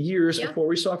 3 years before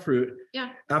we saw fruit. Yeah.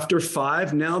 After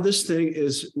 5, now this thing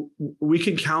we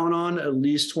can count on at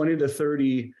least 20 to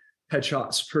 30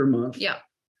 headshots per month. Yeah.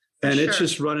 And it's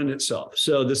just running itself.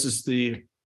 So this is the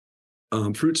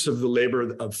fruits of the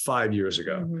labor of 5 years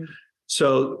ago. Mm-hmm.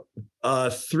 So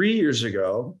 3 years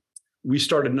ago, we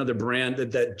started another brand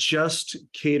that just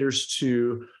caters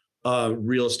to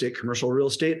real estate, commercial real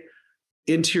estate,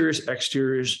 interiors,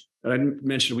 exteriors. And I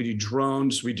mentioned we do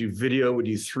drones, we do video, we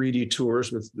do 3D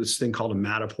tours with this thing called a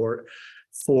Matterport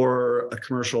for a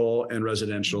commercial and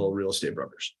residential real estate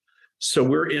brokers. So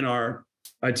we're in our,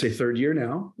 I'd say, 3rd year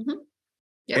now. Mm-hmm.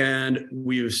 Yeah. And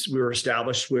we were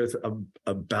established with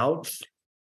about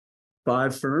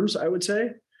 5 firms, I would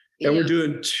say. And we're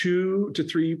doing 2 to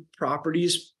 3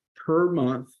 properties per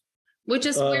month. Which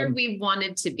is where we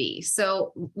wanted to be.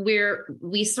 So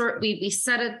we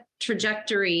set a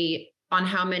trajectory on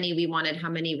how many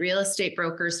real estate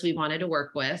brokers we wanted to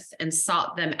work with, and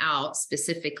sought them out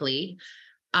specifically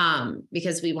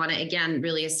because we want to, again,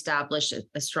 really establish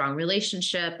a strong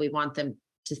relationship. We want them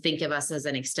to think of us as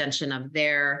an extension of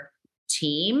their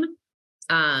team,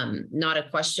 not a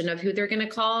question of who they're going to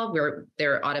call.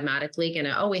 They're automatically going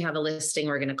to, we have a listing,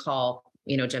 we're going to call,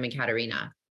 Jim and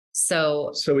Katerina.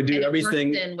 So we do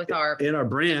everything in our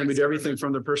brand. We do everything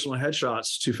from their personal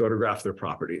headshots to photograph their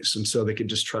properties. And so they can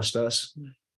just trust us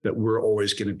that we're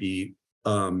always going to be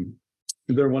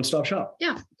their one-stop shop.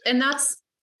 Yeah. And that's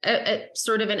a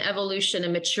sort of an evolution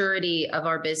and maturity of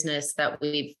our business that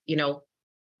we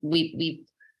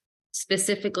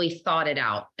specifically thought it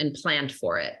out and planned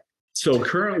for it. So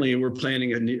currently we're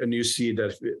planning a new seed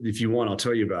that if you want, I'll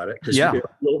tell you about it. Yeah.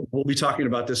 We'll be talking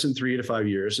about this in 3 to 5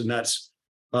 years. And that's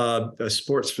a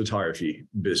sports photography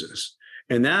business.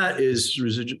 And that is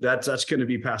that's going to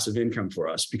be passive income for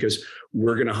us, because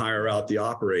we're going to hire out the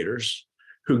operators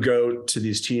who go to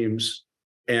these teams.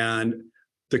 And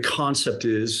the concept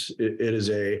is it's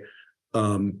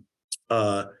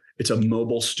a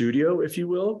mobile studio, if you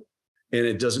will.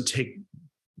 And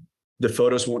the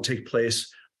photos won't take place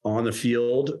on the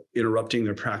field, interrupting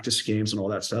their practice games and all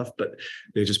that stuff, but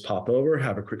they just pop over,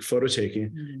 have a quick photo taking,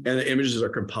 and the images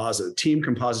are team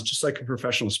composite, just like a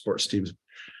professional sports teams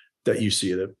that you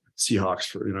see, the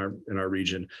Seahawks in our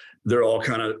region. They're all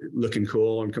kind of looking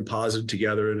cool and composite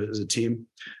together as a team.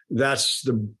 That's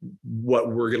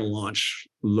what we're going to launch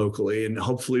locally, and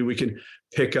hopefully we can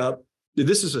pick up.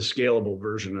 This is a scalable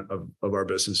version of our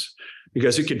business,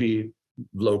 because it could be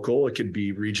local, it could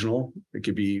be regional, it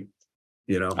could be.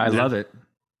 I love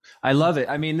it.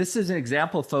 I mean, this is an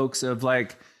example, folks, of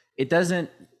it doesn't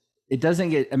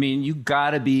get, you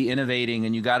got to be innovating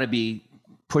and you got to be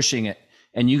pushing it.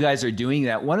 And you guys are doing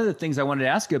that. One of the things I wanted to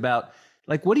ask you about,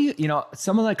 what do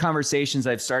some of the conversations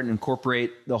I've started to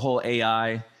incorporate the whole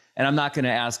AI, and I'm not going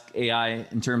to ask AI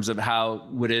in terms of how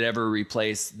would it ever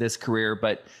replace this career,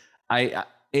 but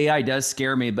AI does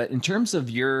scare me. But in terms of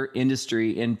your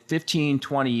industry in 15,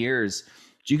 20 years,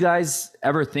 do you guys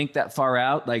ever think that far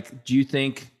out? Like, do you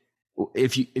think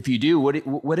if you do,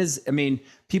 what is, I mean,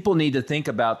 people need to think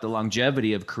about the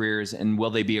longevity of careers and will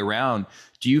they be around?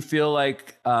 Do you feel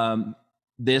like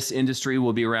this industry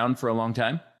will be around for a long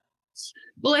time?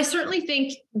 Well, I certainly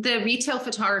think the retail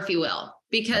photography will,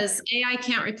 because AI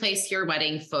can't replace your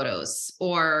wedding photos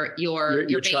or your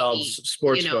baby, child's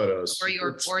sports photos or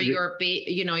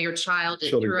your child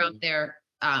throughout their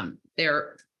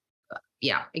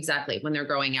yeah, exactly, when they're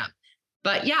growing up.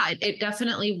 But yeah, it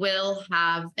definitely will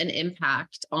have an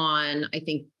impact on,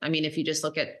 I mean, if you just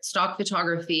look at stock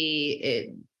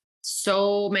photography,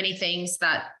 so many things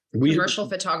that commercial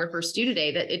photographers do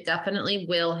today, that it definitely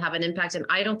will have an impact. And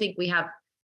I don't think we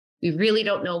really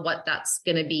don't know what that's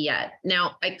going to be yet.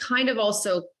 Now, I kind of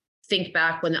also think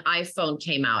back when the iPhone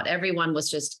came out, everyone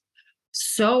was just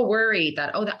so worried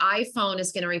that, the iPhone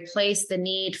is going to replace the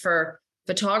need for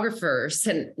photographers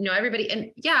and, everybody. And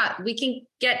yeah, we can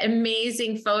get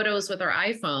amazing photos with our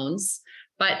iPhones,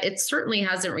 but it certainly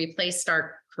hasn't replaced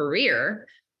our career.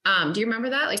 Do you remember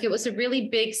that? Like, it was a really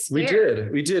big scare.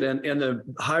 We did. And the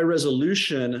high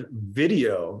resolution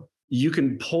video, you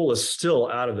can pull a still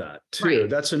out of that too. Right.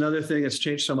 That's another thing that's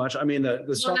changed so much. I mean, that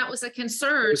was a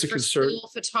concern for school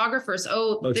photographers.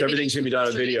 Everything's gonna be done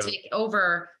on video. Take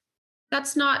over.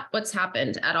 That's not what's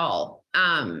happened at all.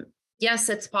 Yes,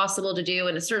 it's possible to do.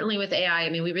 And certainly with AI, I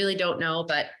mean, we really don't know,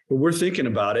 but we're thinking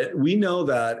about it. We know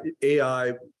that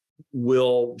AI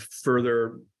will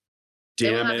further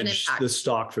damage the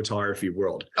stock photography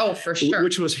world. Oh, for sure.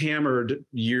 Which was hammered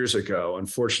years ago.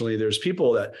 Unfortunately, there's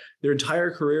people that their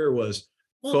entire career was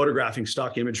photographing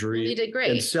stock imagery. They did great.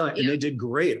 And selling, and they did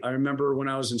great. I remember when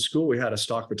I was in school, we had a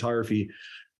stock photography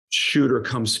shooter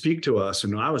come speak to us.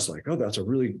 And I was like, oh, that's a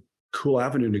really cool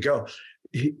avenue to go.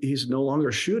 He's no longer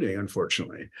shooting,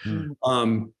 unfortunately.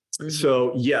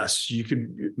 So yes, you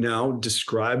could now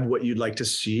describe what you'd like to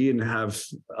see and have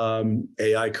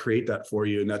AI create that for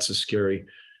you. And that's a scary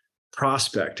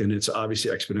prospect. And it's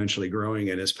obviously exponentially growing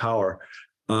in its power.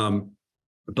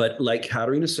 But like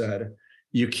Katerina said,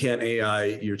 you can't AI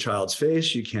your child's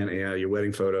face. You can't AI your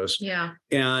wedding photos. Yeah.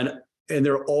 And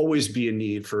there'll always be a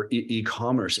need for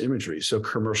e-commerce imagery. So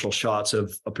commercial shots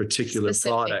of a particular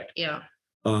product. Yeah.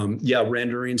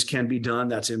 Renderings can be done.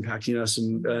 That's impacting us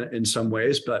in some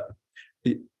ways, but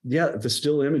the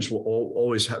still image will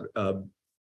always have, as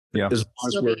long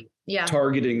as we're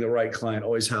targeting the right client,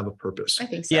 always have a purpose. I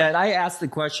think so. Yeah. And I asked the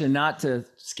question not to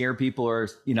scare people or,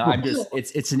 I'm just,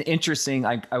 it's an interesting,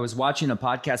 I was watching a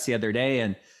podcast the other day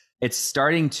and it's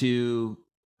starting to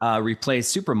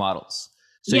replace supermodels.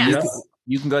 So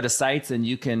you can go to sites and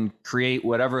you can create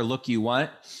whatever look you want,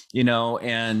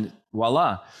 and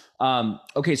voila.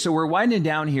 Okay, so we're winding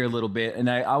down here a little bit, and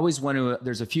I always want to,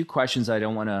 there's a few questions I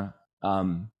don't want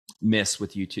to miss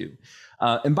with you two.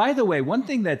 And by the way, one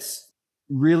thing that's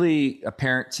really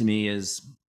apparent to me is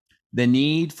the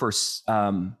need for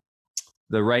the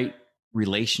right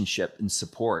relationship and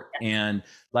support. And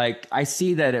like, I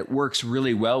see that it works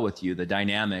really well with you, the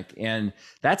dynamic. And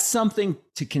that's something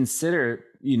to consider,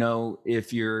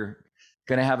 if you're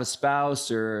going to have a spouse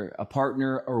or a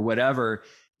partner or whatever,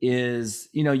 is,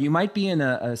 you might be in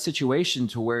a situation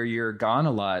to where you're gone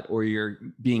a lot or you're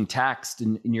being taxed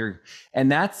and you're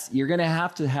going to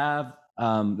have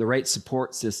the right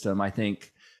support system, I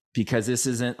think, because this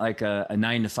isn't like a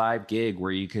 9-to-5 gig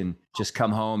where you can just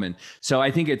come home. And so I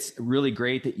think it's really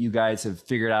great that you guys have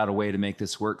figured out a way to make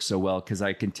this work so well. Cause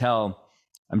I can tell,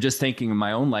 I'm just thinking of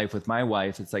my own life with my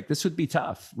wife. It's like, this would be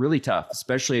tough, really tough,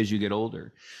 especially as you get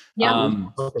older. Yeah.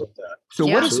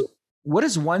 What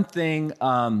is one thing,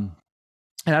 and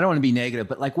I don't want to be negative,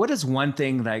 but like, what is one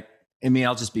thing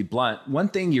I'll just be blunt. One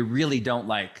thing you really don't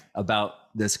like about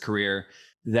this career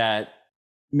that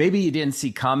maybe you didn't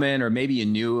see coming, or maybe you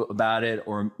knew about it,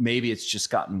 or maybe it's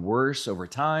just gotten worse over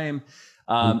time.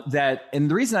 And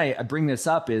the reason I bring this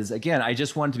up is, again, I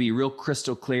just want to be real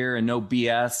crystal clear and no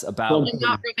BS about. And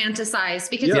not romanticized,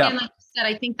 because again, like you said,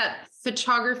 I think that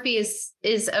photography is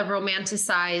a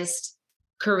romanticized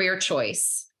career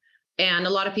choice. And a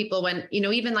lot of people, when,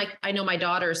 even like, I know my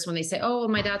daughters, when they say, oh,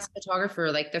 my dad's a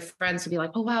photographer, like their friends will be like,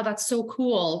 oh, wow, that's so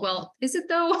cool. Well, is it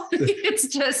though? It's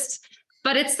just,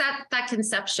 but it's that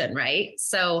conception, right?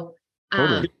 So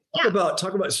talk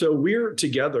about, so we're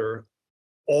together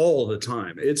all the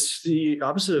time. It's the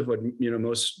opposite of what,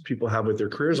 most people have with their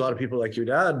careers. A lot of people, like your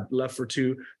dad, left for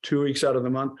two weeks out of the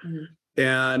month. Mm-hmm.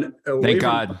 And thank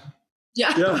God.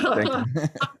 Yeah.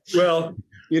 Well,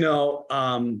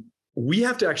 we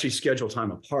have to actually schedule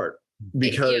time apart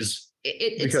because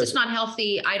it's just not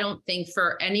healthy, I don't think,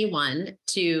 for anyone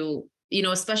to,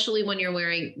 especially when you're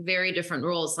wearing very different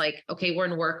roles. Like, okay, we're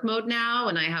in work mode now,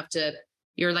 and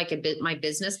you're like my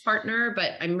business partner,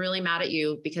 but I'm really mad at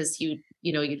you because you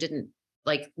didn't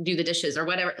like do the dishes or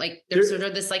whatever. Like there's sort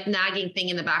of this like nagging thing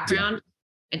in the background. Yeah.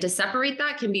 And to separate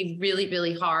that can be really,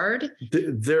 really hard.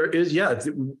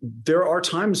 There are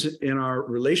times in our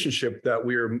relationship that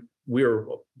we're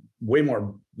way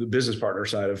more the business partner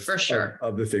side of, for sure,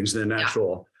 of the things than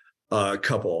actual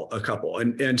couple.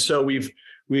 And so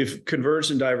we've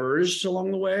converged and diverged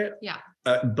along the way. Yeah.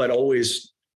 But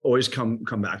always come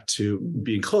back to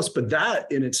being close. But that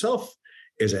in itself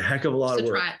is a heck of a lot of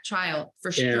work. Trial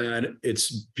for sure. And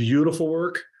it's beautiful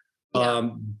work. Yeah.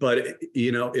 But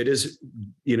it is,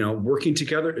 working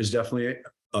together is definitely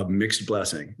a mixed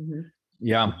blessing. Mm-hmm.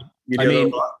 Yeah.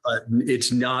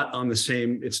 It's not on the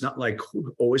same, it's not like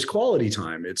always quality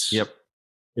time. It's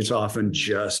often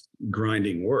just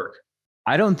grinding work.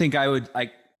 I don't think I would, I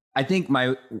think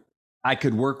I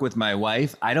could work with my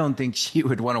wife. I don't think she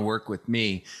would want to work with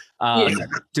me,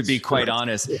 to be quite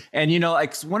honest. And,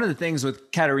 like one of the things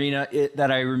with Katerina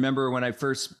that I remember when I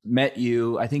first met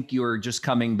you, I think you were just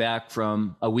coming back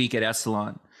from a week at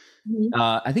Essalon. Mm-hmm.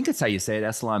 I think that's how you say it,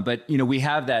 Essalon. But, we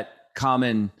have that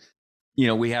common,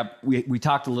 we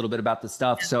talked a little bit about the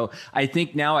stuff. So I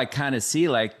think now I kind of see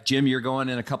like, Jim, you're going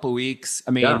in a couple of weeks.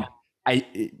 I mean,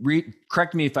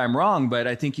 correct me if I'm wrong, but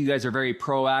I think you guys are very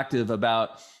proactive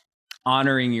about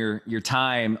honoring your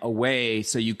time away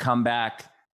so you come back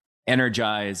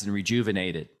energized and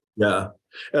rejuvenated. Yeah.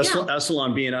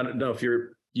 Essalon being, I don't know if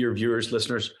your viewers,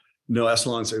 listeners know,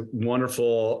 Essalon's a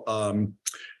wonderful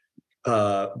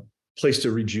place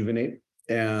to rejuvenate.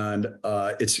 And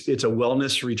it's a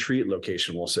wellness retreat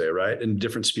location, we'll say, right? And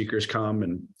different speakers come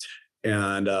and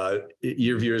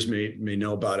your viewers may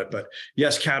know about it. But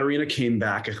yes, Katerina came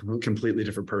back a completely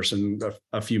different person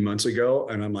a few months ago.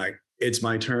 And I'm like, it's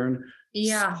my turn.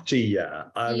 Yeah.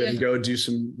 I'm going to go do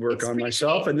some work on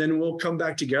myself, and then we'll come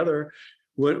back together.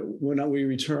 When we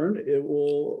return, it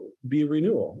will be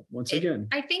renewal once again.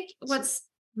 I think what's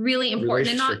really important,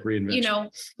 and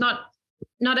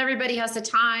not everybody has the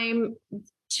time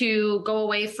to go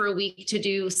away for a week to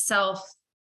do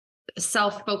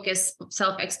self-focus,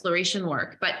 self-exploration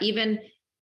work. But even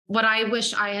what I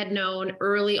wish I had known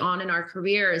early on in our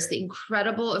career is the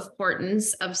incredible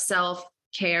importance of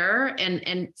self-care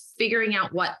and figuring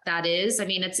out what that is. I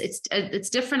mean, it's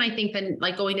different, I think, than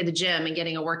like going to the gym and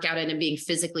getting a workout in and being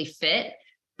physically fit,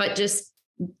 but just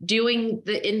doing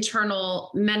the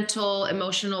internal, mental,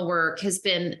 emotional work has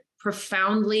been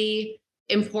profoundly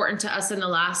important to us in the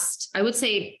last, I would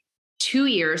say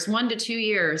 1 to 2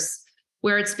 years,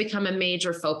 where it's become a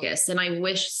major focus. And I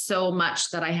wish so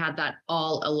much that I had that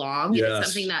all along. Yes. It's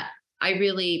something that I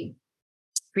really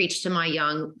preach to my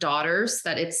young daughters,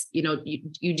 that it's,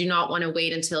 you do not want to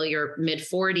wait until your mid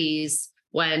 40s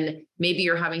when maybe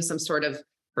you're having some sort of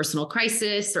personal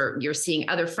crisis, or you're seeing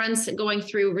other friends going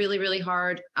through really, really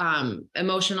hard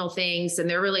emotional things in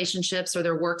their relationships or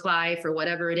their work life or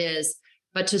whatever it is.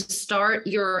 But to start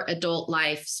your adult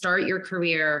life, start your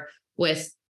career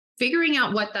with figuring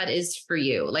out what that is for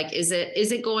you. Like, is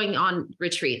it going on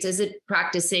retreats? Is it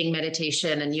practicing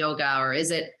meditation and yoga? Or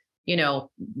is it,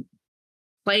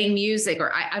 playing music?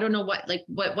 Or I don't know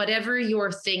whatever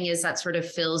your thing is that sort of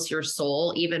fills your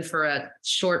soul, even for a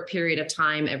short period of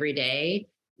time every day,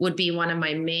 would be one of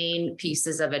my main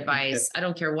pieces of advice. I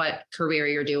don't care what career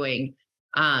you're doing.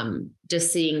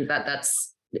 Just seeing that's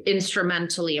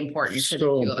instrumentally important to the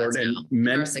two of us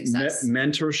now, our success.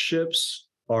 Mentorships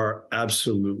are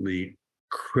absolutely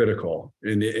critical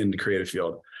in the creative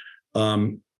field.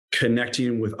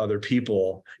 Connecting with other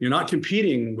people. You're not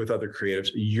competing with other creatives.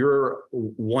 You're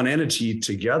one entity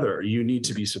together. You need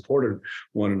to be supportive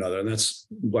one another. And that's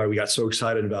why we got so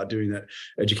excited about doing that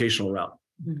educational route,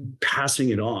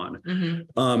 passing it on. The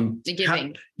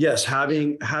giving.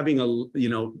 Having a,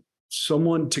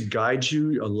 someone to guide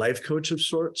you, a life coach of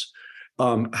sorts,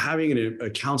 having a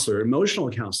counselor, emotional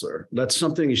counselor. That's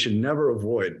something you should never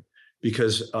avoid,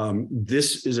 because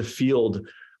this is a field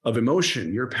of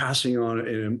emotion. You're passing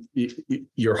on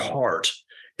your heart.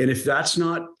 And if that's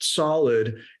not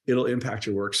solid, it'll impact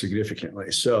your work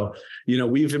significantly. So,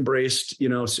 we've embraced,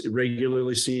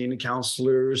 regularly seeing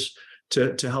counselors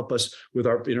to help us with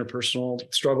our interpersonal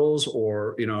struggles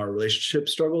or, our relationship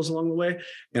struggles along the way.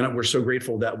 And we're so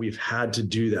grateful that we've had to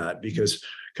do that, because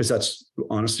that's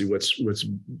honestly what's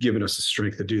given us the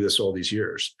strength to do this all these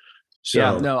years. So,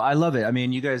 yeah, no, I love it. I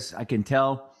mean, you guys, I can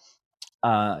tell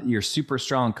you're a super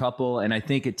strong couple. And I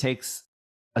think it takes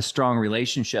a strong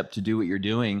relationship to do what you're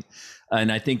doing.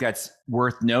 And I think that's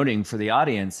worth noting for the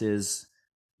audience is,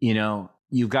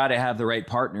 you've got to have the right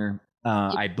partner,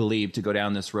 I believe, to go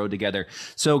down this road together.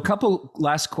 So a couple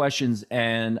last questions,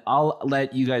 and I'll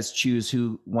let you guys choose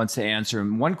who wants to answer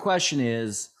them. One question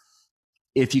is,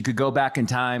 if you could go back in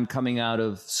time coming out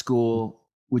of school,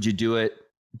 would you do it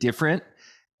different?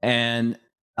 And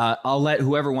I'll let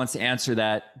whoever wants to answer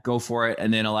that go for it.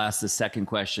 And then I'll ask the second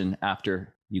question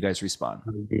after you guys respond.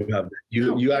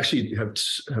 You actually have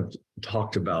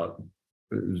talked about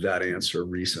that answer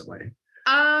recently.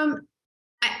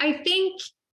 I think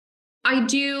I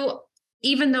do,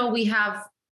 even though we have,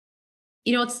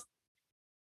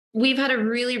 we've had a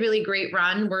really, really great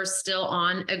run. We're still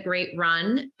on a great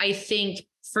run. I think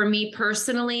for me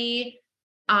personally,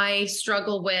 I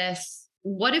struggle with,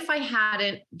 what if I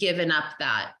hadn't given up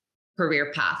that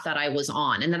career path that I was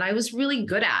on and that I was really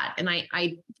good at? And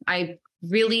I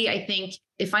think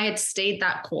if I had stayed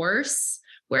that course,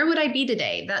 where would I be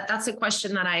today? That's a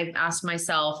question that I've asked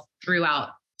myself throughout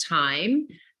time.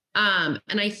 And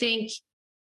I think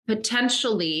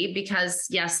potentially, because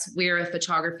yes, we're a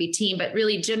photography team, but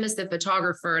really Jim is the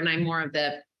photographer and I'm more of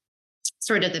the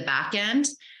sort of the back end.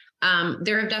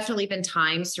 There have definitely been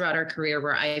times throughout our career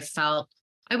where I felt,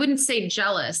 I wouldn't say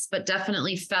jealous, but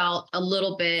definitely felt a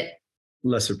little bit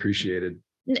less appreciated.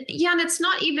 Yeah. And it's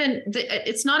not even,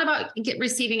 it's not about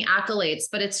receiving accolades,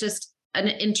 but it's just an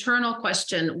internal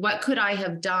question. What could I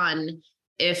have done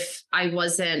if I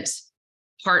wasn't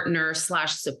partner /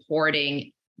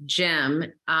 supporting Jim?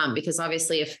 Because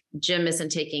obviously if Jim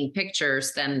isn't taking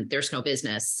pictures, then there's no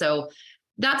business. So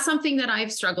that's something that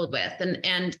I've struggled with.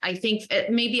 And I think it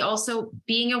maybe also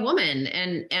being a woman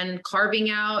and carving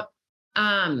out,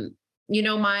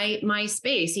 my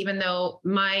space, even though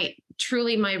my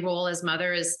role as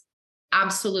mother is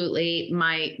absolutely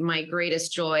my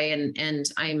greatest joy. And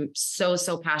I'm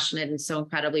so passionate and so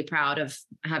incredibly proud of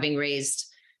having raised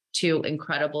 2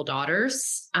 incredible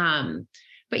daughters.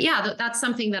 But yeah, that's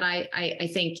something that I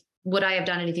think, would I have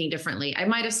done anything differently? I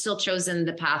might've still chosen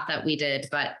the path that we did,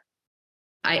 but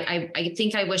I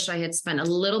think I wish I had spent a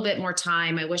little bit more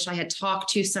time. I wish I had talked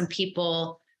to some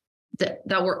people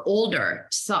that were older.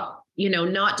 So,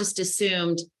 not just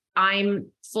assumed I'm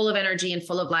full of energy and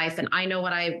full of life and I know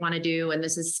what I want to do. And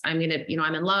I'm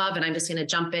in love and I'm just going to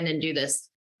jump in and do this,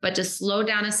 but just slow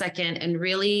down a second and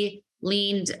really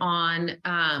leaned on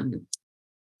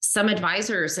some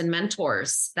advisors and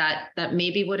mentors that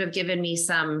maybe would have given me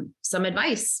some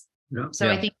advice. Yeah. So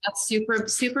yeah. I think that's super,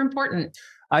 super important.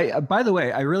 By the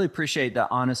way, I really appreciate the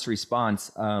honest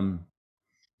response.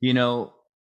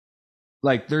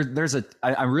 Like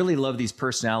I really love these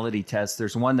personality tests.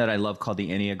 There's one that I love called the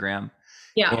Enneagram.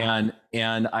 Yeah.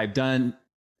 And I've done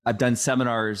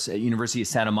seminars at University of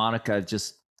Santa Monica,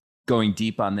 just going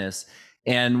deep on this.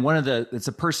 And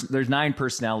there's 9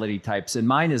 personality types, and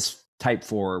mine is type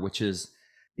 4, which is,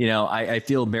 I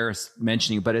feel embarrassed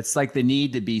mentioning, but it's like the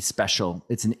need to be special.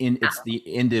 It's the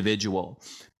individual.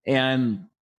 And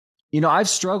I've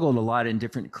struggled a lot in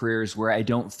different careers where I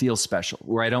don't feel special,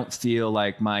 where I don't feel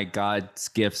like my God's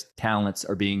gifts, talents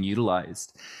are being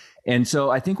utilized. And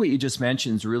so I think what you just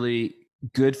mentioned is really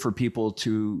good for people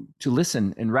to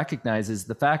listen and recognize, is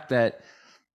the fact that,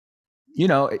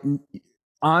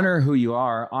 honor who you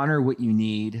are, honor what you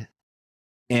need,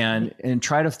 and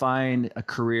try to find a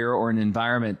career or an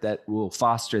environment that will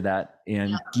foster that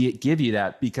and give you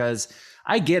that. Because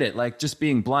I get it. Like, just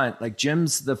being blunt, like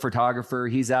Jim's the photographer,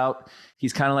 he's out,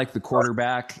 he's kind of like the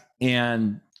quarterback,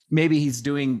 and maybe he's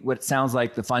doing what sounds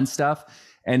like the fun stuff.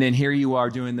 And then here you are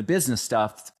doing the business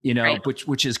stuff, right,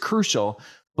 which is crucial,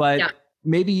 but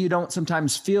maybe you don't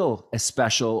sometimes feel as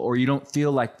special, or you don't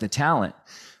feel like the talent.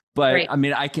 But right. I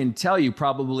mean, I can tell you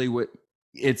probably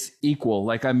it's equal.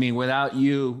 Like, I mean, without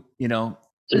you, the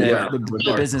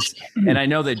business, and I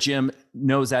know that Jim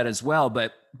knows that as well,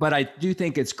 but I do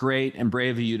think it's great and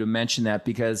brave of you to mention that,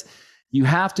 because you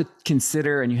have to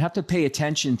consider and you have to pay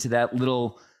attention to that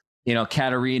little,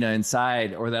 Katerina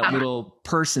inside, or that little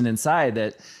person inside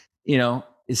that,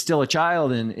 is still a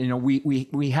child. And,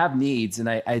 we have needs. And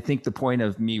I think the point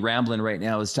of me rambling right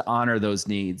now is to honor those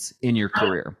needs in your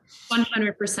career.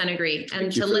 100% agree.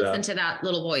 And to listen to that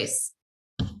little voice.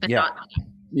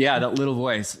 Yeah, that little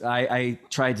voice. I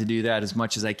tried to do that as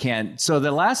much as I can. So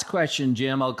the last question,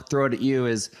 Jim, I'll throw it at you,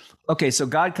 is, okay, so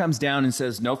God comes down and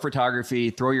says, no photography,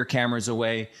 throw your cameras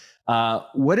away.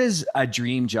 What is a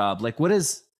dream job? Like,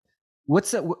 what's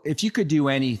that? If you could do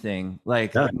anything,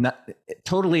 like not,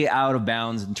 totally out of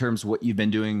bounds in terms of what you've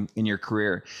been doing in your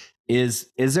career, is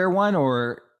there one?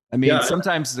 Or, I mean,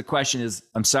 sometimes the question is,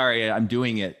 I'm sorry, I'm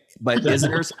doing it, but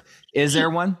is there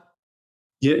one?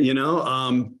 Yeah,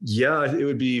 it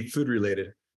would be food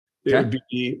related.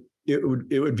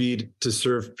 It would be to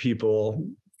serve people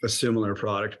a similar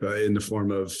product, but in the form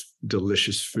of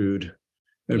delicious food.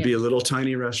 It'd be a little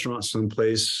tiny restaurant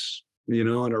someplace, in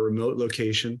a remote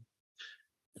location,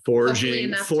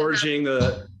 foraging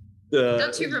the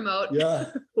Not too remote.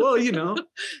 Yeah. Well,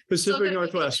 Pacific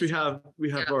Northwest, we have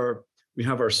our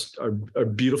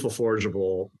beautiful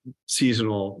forageable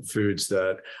seasonal foods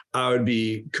that I would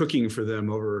be cooking for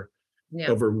them over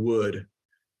wood.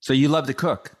 So you love to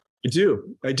cook? I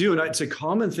do. And it's a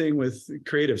common thing with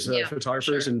creatives,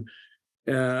 photographers, and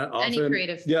often, any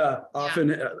creative.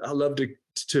 Often I love to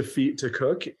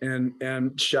cook,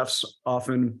 and chefs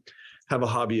often have a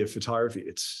hobby of photography.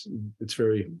 It's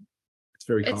very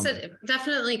common.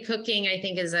 Definitely cooking, I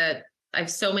think, I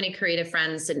have so many creative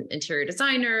friends, and interior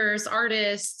designers,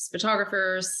 artists,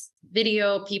 photographers,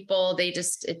 video people.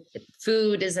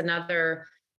 Food is another,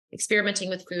 experimenting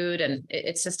with food, and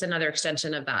it's just another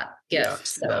extension of that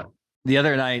gift. The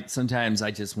other night, sometimes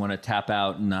I just want to tap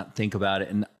out and not think about it.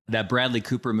 And that Bradley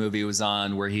Cooper movie was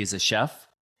on where he's a chef.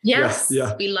 Yes.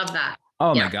 Yeah. We love that.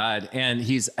 Oh my God. And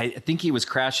I think he was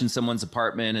crashing someone's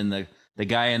apartment, and the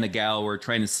guy and the gal were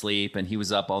trying to sleep, and he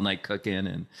was up all night cooking.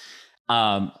 And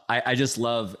I just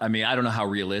love, I don't know how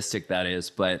realistic that is,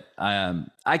 but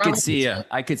I could see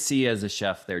you as a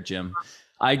chef there, Jim.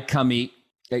 I'd come eat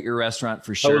at your restaurant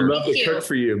for sure. I would love to cook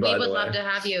for you, by the way. We would love to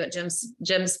have you at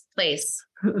Jim's place.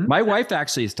 My wife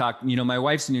actually is talking, my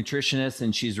wife's a nutritionist,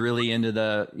 and she's really into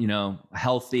the,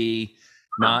 healthy,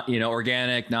 not,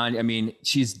 organic,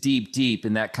 she's deep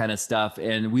in that kind of stuff.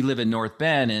 And we live in North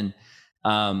Bend,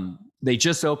 and they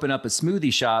just opened up a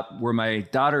smoothie shop where my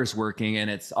daughter's working, and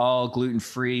it's all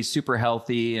gluten-free, super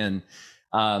healthy. And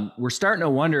we're starting to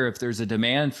wonder if there's a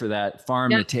demand for that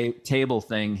farm to table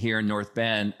thing here in North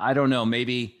Bend. I don't know,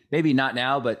 maybe not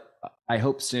now, but I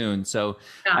hope soon. So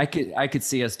I could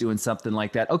see us doing something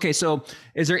like that. Okay. So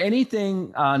is there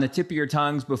anything on the tip of your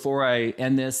tongues before I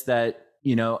end this that,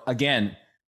 again,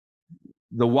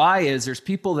 the why is there's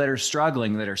people that are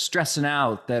struggling, that are stressing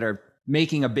out, that are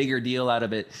making a bigger deal out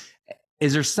of it.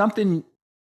 Is there something,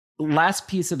 last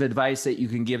piece of advice that you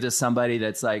can give to somebody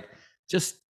that's like,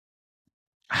 just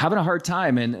having a hard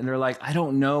time, and they're like, I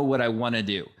don't know what I want to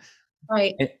do.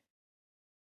 Right.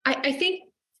 I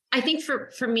think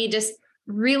for me, just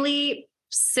really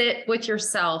sit with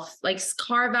yourself, like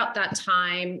carve out that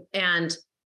time and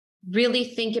really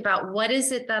think about, what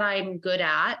is it that I'm good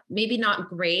at? Maybe not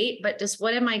great, but just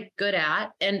what am I good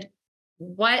at? And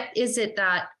what is it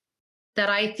that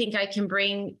I think I can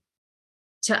bring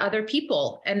to other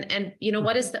people? And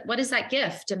what is that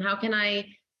gift, and how can I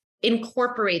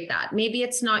incorporate that? Maybe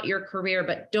it's not your career,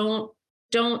 but don't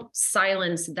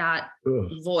silence that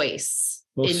voice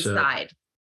inside.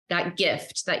 That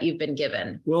gift that you've been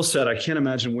given. Well said. I can't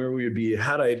imagine where we would be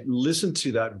had I listened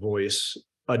to that voice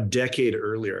a decade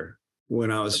earlier,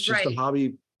 when I was just a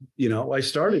hobby. I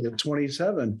started at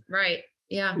 27. Right.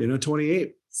 Yeah.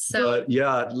 28. So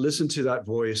listen to that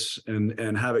voice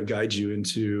and have it guide you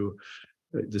into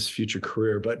this future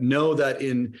career. But know that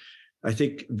I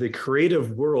think the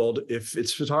creative world, if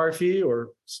it's photography or,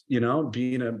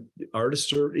 being an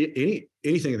artist or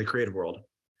anything in the creative world,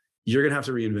 you're going to have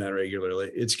to reinvent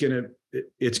regularly. It's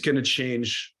going to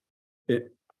change in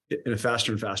a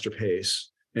faster and faster pace.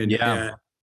 And you have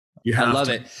I love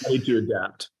it. To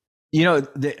adapt.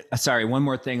 Sorry, one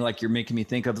more thing, like you're making me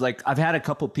think of, like, I've had a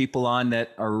couple people on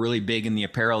that are really big in the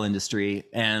apparel industry,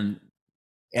 and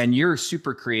you're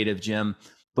super creative, Jim.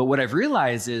 But what I've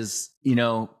realized is,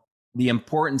 the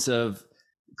importance of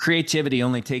creativity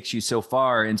only takes you so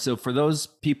far. And so for those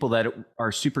people that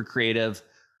are super creative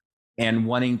and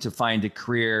wanting to find a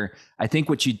career, I think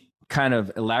what you kind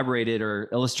of elaborated or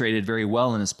illustrated very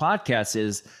well in this podcast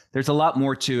is there's a lot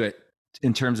more to it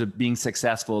in terms of being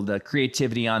successful. The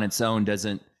creativity on its own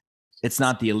it's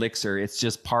not the elixir. It's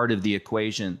just part of the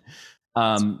equation.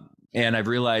 And I've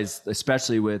realized,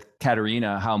 especially with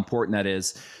Katerina, how important that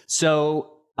is.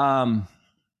 So I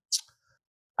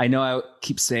know I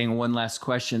keep saying one last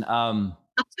question.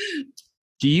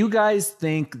 Do you guys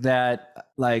think that,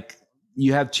 like,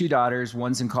 you have two daughters,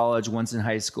 one's in college, one's in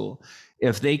high school.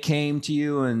 If they came to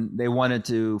you and they wanted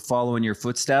to follow in your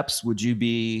footsteps, would you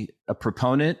be a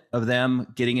proponent of them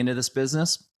getting into this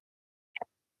business?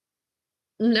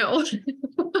 No.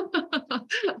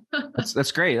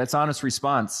 That's great. That's honest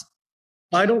response.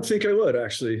 I don't think I would,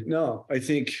 actually. No, I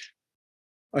think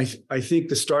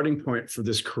the starting point for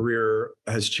this career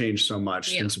has changed so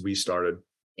much since we started.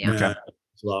 Yeah. Okay.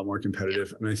 It's a lot more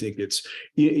competitive. And I think it's,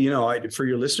 for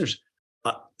your listeners,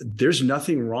 there's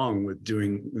nothing wrong with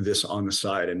doing this on the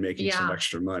side and making some Yeah.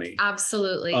 extra money.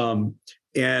 Absolutely.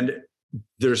 And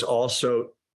there's also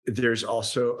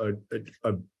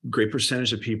a great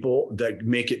percentage of people that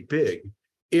make it big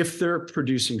if they're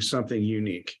producing something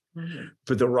unique.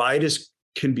 But the ride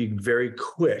can be very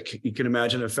quick. You can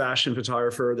imagine a fashion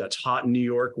photographer that's hot in New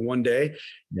York one day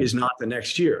is not the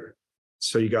next year.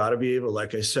 So you got to be able,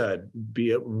 like I said,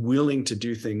 be willing to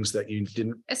do things that you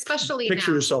didn't Especially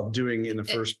picture now. yourself doing in the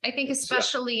first. I think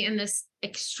especially in this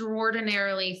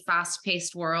extraordinarily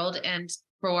fast-paced world, and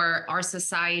for our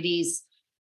society's,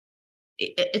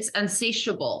 it's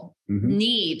insatiable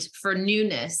need for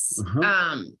newness.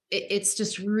 It's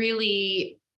just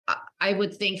really, I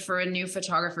would think for a new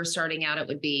photographer starting out, it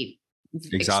would be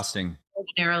exhausting,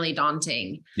 extraordinarily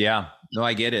daunting. Yeah, no,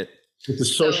 I get it. With the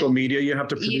social media you have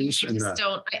to produce, You and just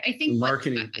don't. I think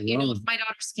marketing. If my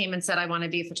daughters came and said, I want to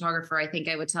be a photographer, I think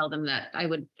I would tell them that I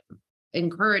would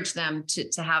encourage them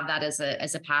to have that as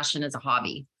a passion, as a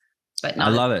hobby. But I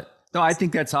love it. No, I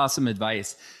think that's awesome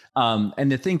advice.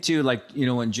 And the thing too, like,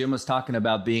 when Jim was talking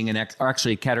about being or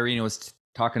actually Katerina was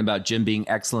talking about Jim being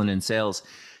excellent in sales.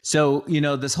 So,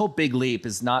 this whole big leap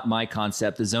is not my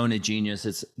concept, the zone of genius.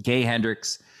 It's Gay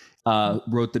Hendricks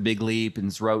wrote The Big Leap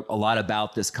and wrote a lot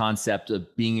about this concept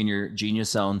of being in your genius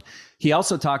zone. He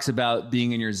also talks about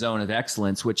being in your zone of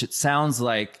excellence, which it sounds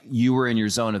like you were in your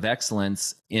zone of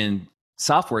excellence in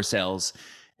software sales.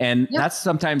 And that's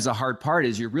sometimes the hard part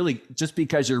is just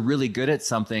because you're really good at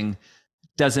something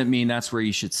doesn't mean that's where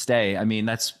you should stay. I mean,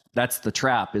 that's the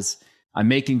trap is I'm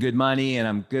making good money and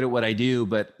I'm good at what I do,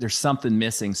 but there's something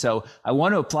missing. So I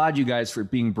want to applaud you guys for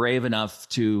being brave enough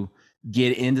to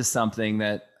get into something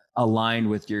that aligned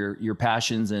with your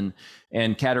passions. And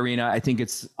Katerina, I think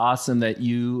it's awesome that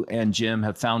you and Jim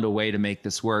have found a way to make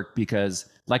this work, because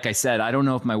like I said, I don't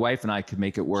know if my wife and I could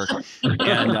make it work.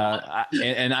 And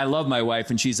I love my wife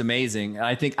and she's amazing.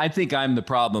 I think I'm the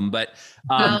problem, but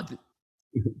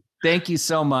thank you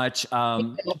so much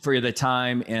for the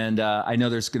time. And I know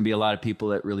there's going to be a lot of people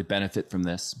that really benefit from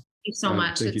this. Thank you so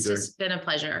much. It's just been a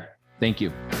pleasure. Thank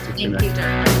you. Thank you,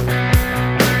 Dirk.